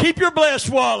anymore. Keep your blessed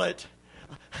wallet.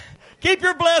 Keep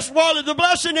your blessed wallet. The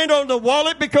blessing ain't on the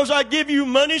wallet because I give you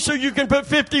money so you can put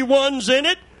 51s in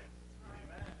it.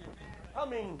 I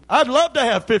mean, I'd love to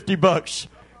have $50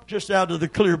 just out of the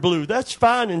clear blue. That's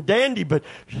fine and dandy, but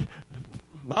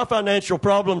my financial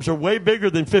problems are way bigger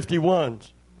than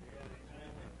 51s.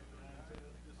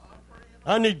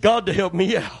 I need God to help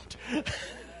me out.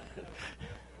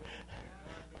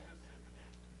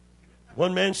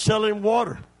 One man selling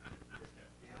water.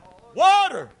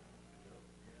 Water!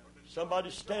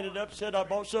 Somebody standing up said, I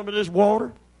bought some of this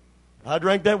water. I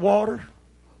drank that water.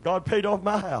 God paid off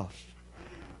my house.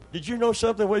 Did you know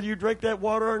something? Whether you drink that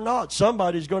water or not,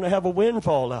 somebody's going to have a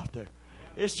windfall out there.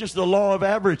 It's just the law of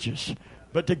averages.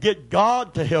 But to get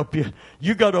God to help you,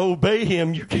 you got to obey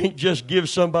Him. You can't just give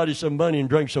somebody some money and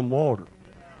drink some water.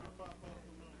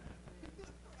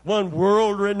 One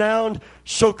world-renowned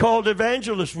so-called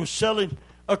evangelist was selling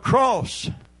a cross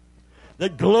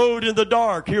that glowed in the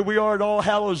dark. Here we are at All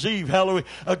Hallows Eve, Halloween.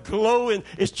 A glow in,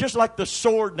 it's just like the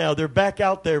sword now. They're back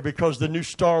out there because the new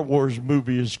Star Wars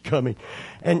movie is coming.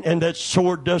 And that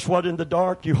sword does what in the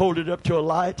dark? You hold it up to a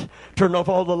light, turn off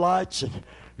all the lights, and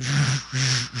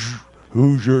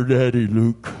who's your daddy,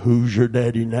 Luke? Who's your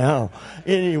daddy now?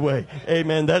 Anyway,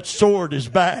 amen, that sword is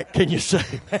back. Can you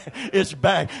say, it's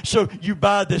back. So you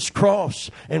buy this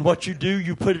cross, and what you do,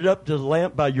 you put it up to the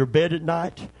lamp by your bed at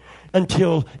night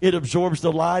until it absorbs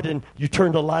the light, and you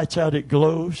turn the lights out, it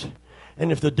glows.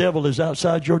 And if the devil is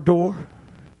outside your door,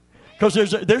 because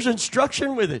there's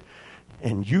instruction with it,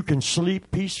 and you can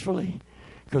sleep peacefully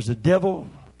because the devil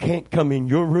can't come in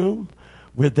your room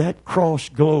with that cross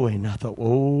glowing. I thought,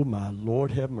 oh, my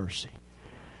Lord, have mercy.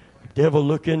 The devil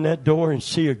look in that door and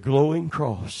see a glowing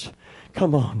cross.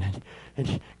 Come on.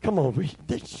 And come on.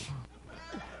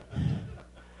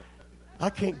 I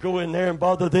can't go in there and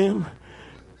bother them.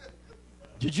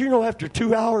 Did you know after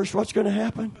 2 hours what's going to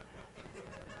happen?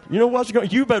 You know what's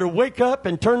going? You better wake up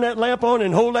and turn that lamp on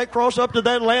and hold that cross up to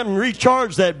that lamp and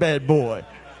recharge that bad boy.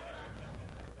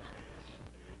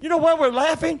 You know why we're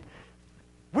laughing?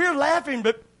 We're laughing,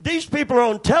 but these people are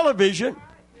on television.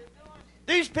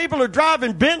 These people are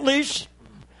driving Bentleys.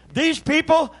 These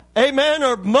people, amen,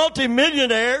 are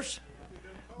multimillionaires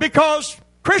because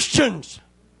Christians,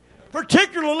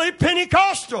 particularly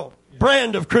Pentecostal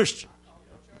brand of Christian.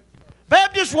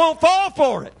 Baptists won't fall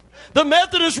for it. The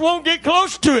Methodists won't get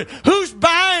close to it. Who's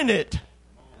buying it?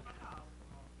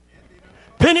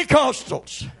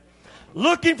 Pentecostals.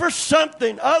 Looking for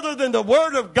something other than the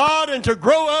Word of God and to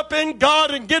grow up in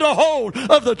God and get a hold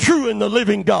of the true and the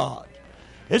living God.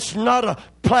 It's not a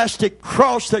plastic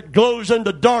cross that glows in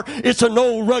the dark. It's an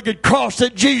old rugged cross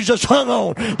that Jesus hung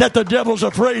on that the devil's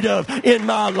afraid of in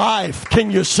my life.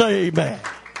 Can you say amen?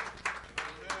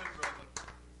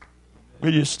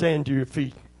 Will you stand to your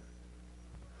feet?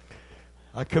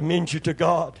 I commend you to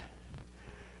God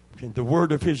in the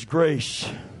word of His grace,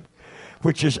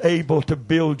 which is able to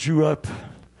build you up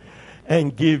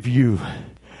and give you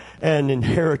an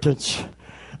inheritance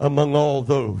among all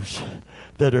those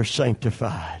that are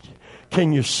sanctified.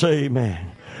 Can you say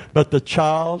amen? But the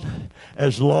child,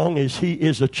 as long as he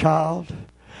is a child,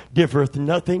 differeth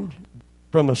nothing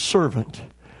from a servant,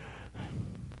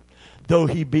 though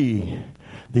he be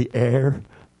the heir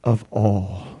of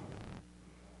all.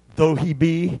 Though he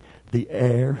be the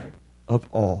heir of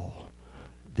all.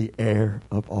 The heir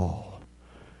of all.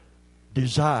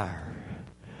 Desire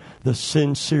the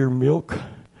sincere milk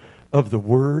of the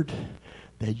word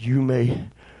that you may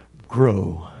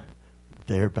grow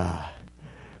thereby.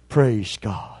 Praise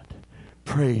God.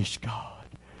 Praise God.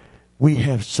 We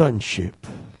have sonship.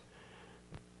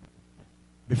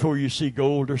 Before you see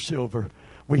gold or silver,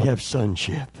 we have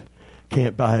sonship.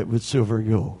 Can't buy it with silver and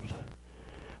gold.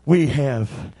 We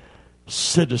have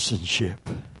citizenship.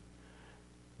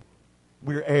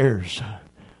 We're heirs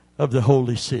of the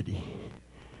holy city.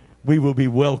 We will be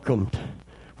welcomed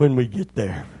when we get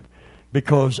there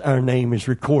because our name is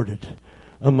recorded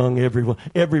among everyone.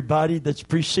 Everybody that's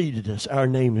preceded us, our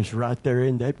name is right there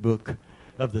in that book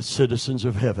of the citizens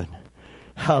of heaven.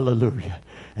 Hallelujah.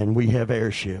 And we have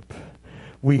heirship.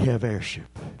 We have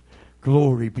heirship.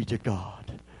 Glory be to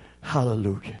God.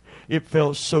 Hallelujah. It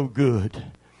felt so good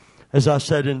as I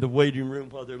sat in the waiting room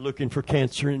while they're looking for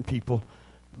cancer in people.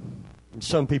 And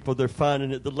some people, they're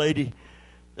finding it. The lady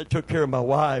that took care of my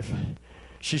wife,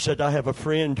 she said, I have a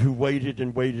friend who waited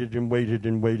and waited and waited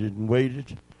and waited and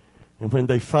waited. And when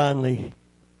they finally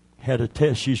had a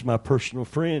test, she's my personal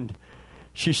friend,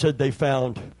 she said they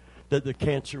found that the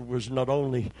cancer was not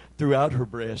only throughout her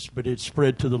breast, but it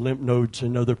spread to the lymph nodes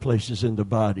and other places in the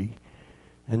body.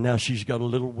 And now she's got a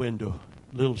little window,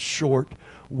 little short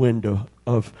window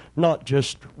of not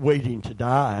just waiting to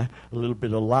die, a little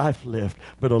bit of life left,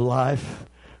 but a life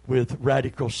with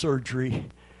radical surgery,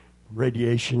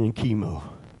 radiation, and chemo.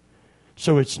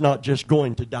 So it's not just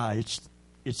going to die.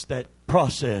 It's that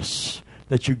process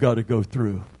that you got to go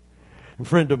through. And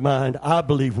friend of mine, I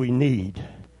believe we need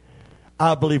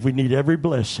every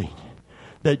blessing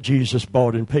that Jesus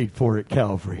bought and paid for at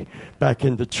Calvary back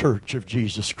in the church of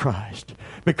Jesus Christ.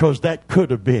 Because that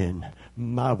could have been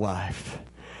my wife.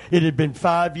 It had been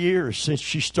 5 years since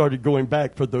she started going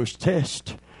back for those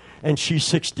tests. And she's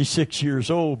 66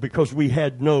 years old because we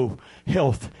had no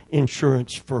health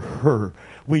insurance for her.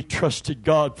 We trusted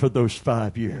God for those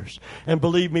 5 years. And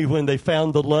believe me, when they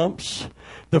found the lumps,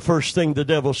 the first thing the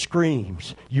devil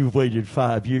screams, you've waited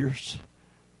 5 years.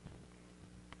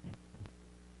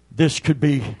 This could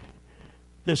be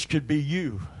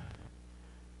you.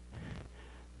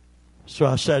 So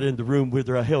I sat in the room with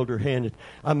her. I held her hand. And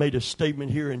I made a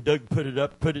statement here, and Doug put it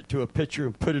up, put it to a picture,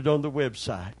 and put it on the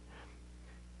website.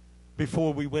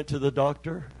 Before we went to the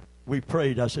doctor, we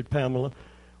prayed. I said, Pamela,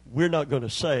 we're not going to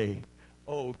say,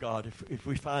 oh, God, if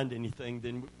we find anything,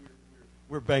 then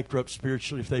we're bankrupt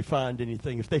spiritually if they find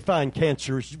anything. If they find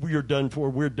cancer, we're done for,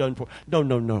 we're done for.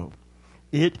 No.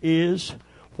 It is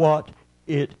what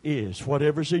it is.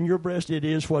 Whatever's in your breast, it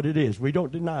is what it is. We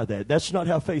don't deny that. That's not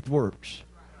how faith works.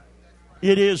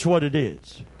 It is what it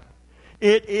is.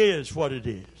 It is what it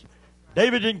is.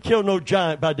 David didn't kill no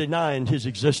giant by denying his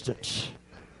existence.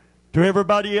 To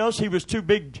everybody else, he was too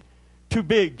big to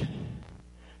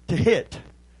hit.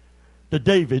 To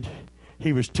David,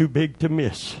 he was too big to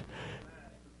miss.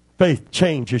 Faith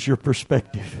changes your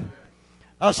perspective.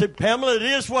 I said, Pamela, it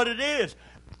is what it is.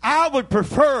 I would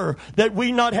prefer that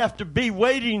we not have to be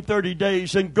waiting 30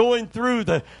 days and going through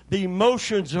the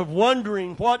emotions of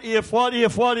wondering, what if, what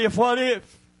if, what if, what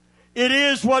if. It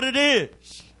is what it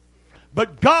is.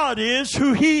 But God is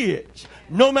who He is,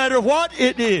 no matter what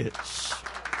it is.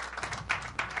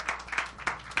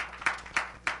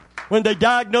 When they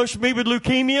diagnosed me with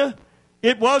leukemia,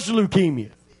 it was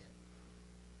leukemia.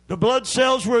 The blood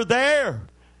cells were there.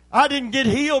 I didn't get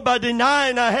healed by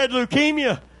denying I had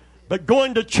leukemia, but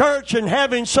going to church and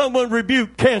having someone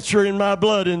rebuke cancer in my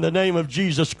blood in the name of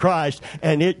Jesus Christ.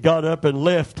 And it got up and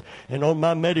left. And on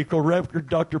my medical record,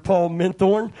 Dr. Paul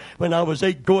Minthorn, when I was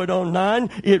 8 going on 9,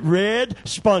 it read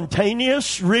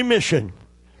spontaneous remission.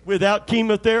 Without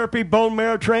chemotherapy, bone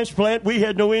marrow transplant, we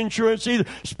had no insurance either.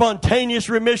 Spontaneous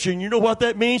remission. You know what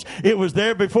that means? It was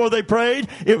there before they prayed.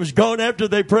 It was gone after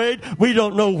they prayed. We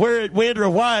don't know where it went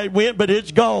or why it went, but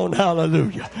it's gone.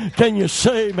 Hallelujah. Can you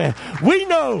say, man? We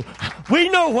know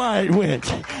why it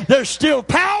went. There's still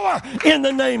power in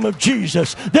the name of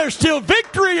Jesus. There's still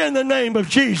victory in the name of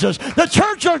Jesus. The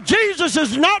church of Jesus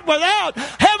is not without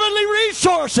heavenly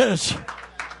resources.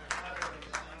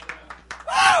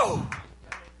 Woo!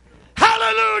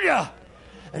 Hallelujah.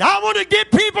 And I want to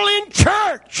get people in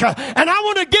church. And I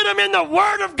want to get them in the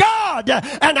Word of God.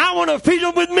 And I want to feed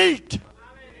them with meat.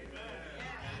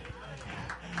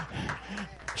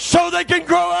 So they can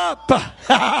grow up.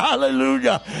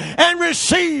 Hallelujah. And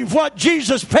receive what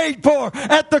Jesus paid for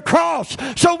at the cross.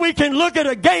 So we can look at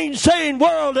a gainsaying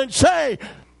world and say,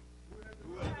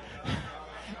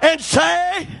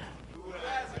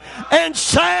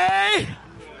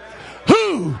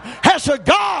 who has a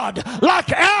God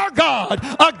like our God?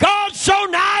 A God so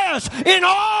nigh us in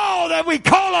all that we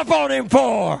call upon Him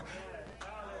for.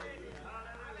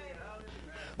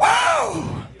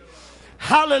 Woo!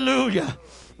 Hallelujah.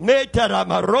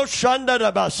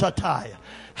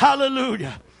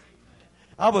 Hallelujah.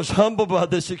 I was humbled by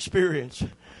this experience.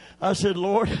 I said,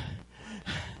 Lord,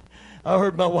 I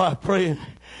heard my wife praying.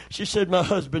 She said, my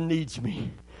husband needs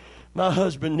me. My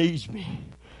husband needs me.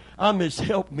 I'm his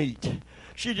helpmeet.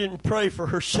 She didn't pray for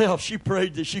herself. She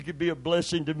prayed that she could be a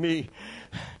blessing to me.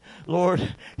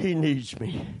 Lord, he needs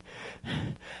me.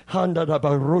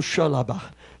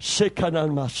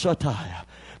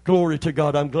 Glory to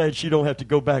God. I'm glad she don't have to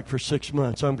go back for 6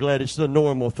 months. I'm glad it's the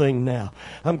normal thing now.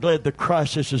 I'm glad the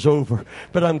crisis is over.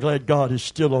 But I'm glad God is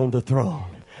still on the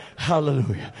throne.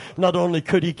 Hallelujah. Not only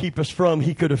could He keep us from,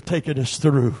 He could have taken us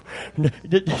through.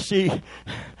 See,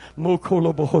 most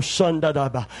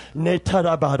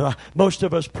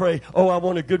of us pray, oh, I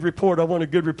want a good report. I want a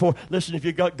good report. Listen, if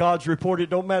you got God's report,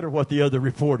 it don't matter what the other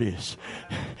report is.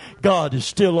 God is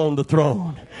still on the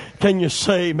throne. Can you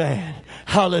say, man?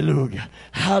 Hallelujah.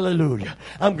 Hallelujah.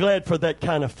 I'm glad for that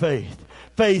kind of faith.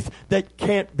 Faith that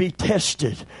can't be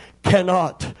tested,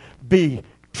 cannot be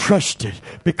trusted,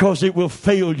 because it will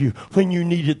fail you when you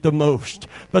need it the most.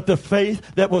 But the faith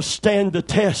that will stand the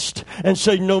test and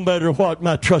say, no matter what,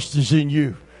 my trust is in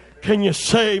you. Can you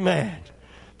say, man?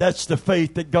 That's the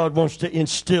faith that God wants to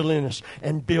instill in us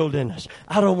and build in us.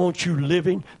 I don't want you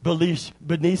living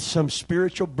beneath some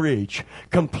spiritual bridge,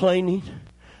 complaining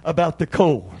about the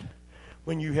cold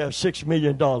when you have $6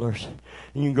 million and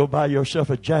you can go buy yourself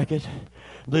a jacket,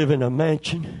 live in a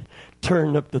mansion,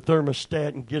 turn up the thermostat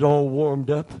and get all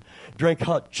warmed up, drink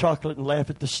hot chocolate and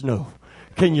laugh at the snow.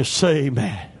 Can you say,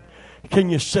 man? Can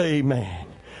you say, man?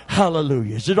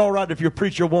 Hallelujah. Is it all right if your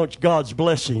preacher wants God's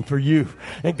blessing for you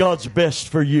and God's best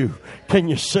for you? Can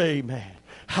you say, man?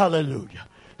 Hallelujah.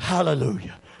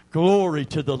 Hallelujah. Glory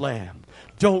to the Lamb.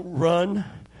 Don't run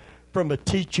from a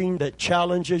teaching that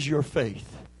challenges your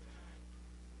faith,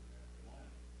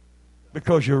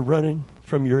 because you're running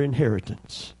from your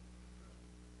inheritance.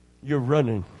 You're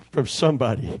running from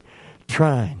somebody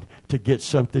trying to get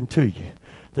something to you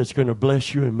that's going to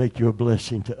bless you and make you a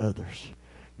blessing to others.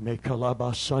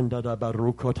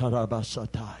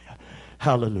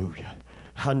 Hallelujah.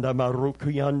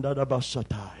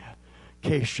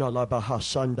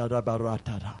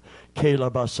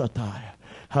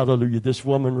 Hallelujah. This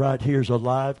woman right here is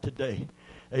alive today.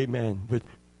 Amen.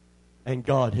 And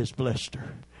God has blessed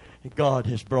her. And God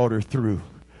has brought her through.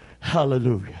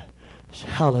 Hallelujah.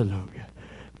 Hallelujah.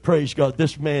 Praise God.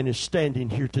 This man is standing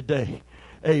here today.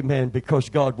 Amen. Because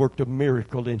God worked a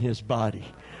miracle in his body.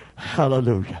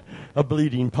 Hallelujah. A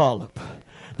bleeding polyp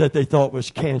that they thought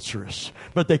was cancerous,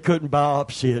 but they couldn't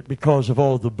biopsy it because of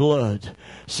all the blood.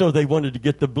 So they wanted to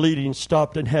get the bleeding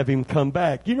stopped and have him come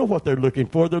back. You know what they're looking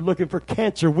for? They're looking for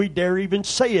cancer. We dare even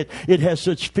say it. It has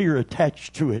such fear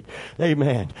attached to it.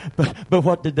 Amen. But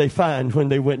what did they find when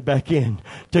they went back in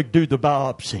to do the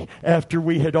biopsy? After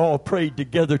we had all prayed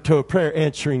together to a prayer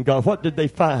answering God, what did they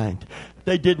find?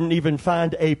 They didn't even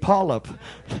find a polyp.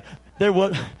 There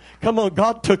was, come on,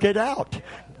 God took it out.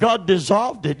 God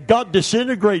dissolved it. God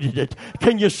disintegrated it.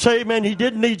 Can you say, man, he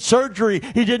didn't need surgery.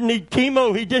 He didn't need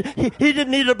chemo. He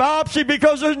didn't need a biopsy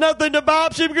because there's nothing to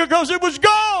biopsy because it was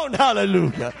gone.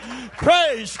 Hallelujah.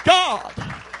 Praise God.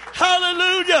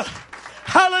 Hallelujah.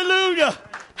 Hallelujah.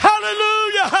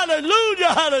 Hallelujah. Hallelujah.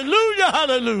 Hallelujah.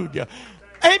 Hallelujah.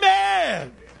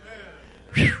 Amen.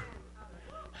 Whew.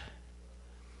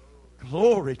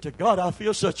 Glory to God. I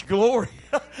feel such glory.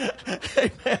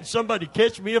 Amen. Somebody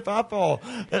catch me if I fall.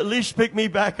 At least pick me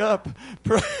back up.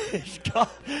 Praise God.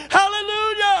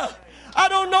 Hallelujah. I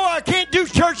don't know. I can't do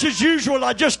church as usual.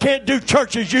 I just can't do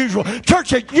church as usual.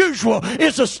 Church as usual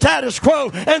is the status quo.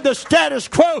 And the status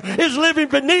quo is living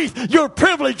beneath your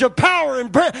privilege of power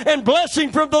and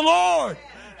blessing from the Lord.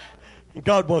 And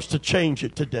God wants to change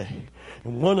it today.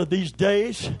 And one of these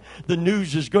days, the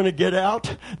news is going to get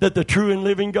out that the true and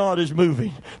living God is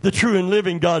moving. The true and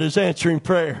living God is answering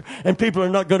prayer. And people are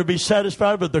not going to be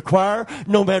satisfied with the choir,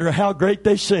 no matter how great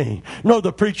they sing. No,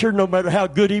 the preacher, no matter how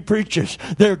good he preaches.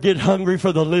 They'll get hungry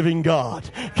for the living God.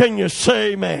 Can you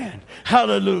say amen?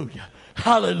 Hallelujah.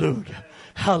 Hallelujah.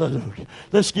 Hallelujah.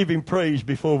 Let's give him praise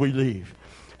before we leave.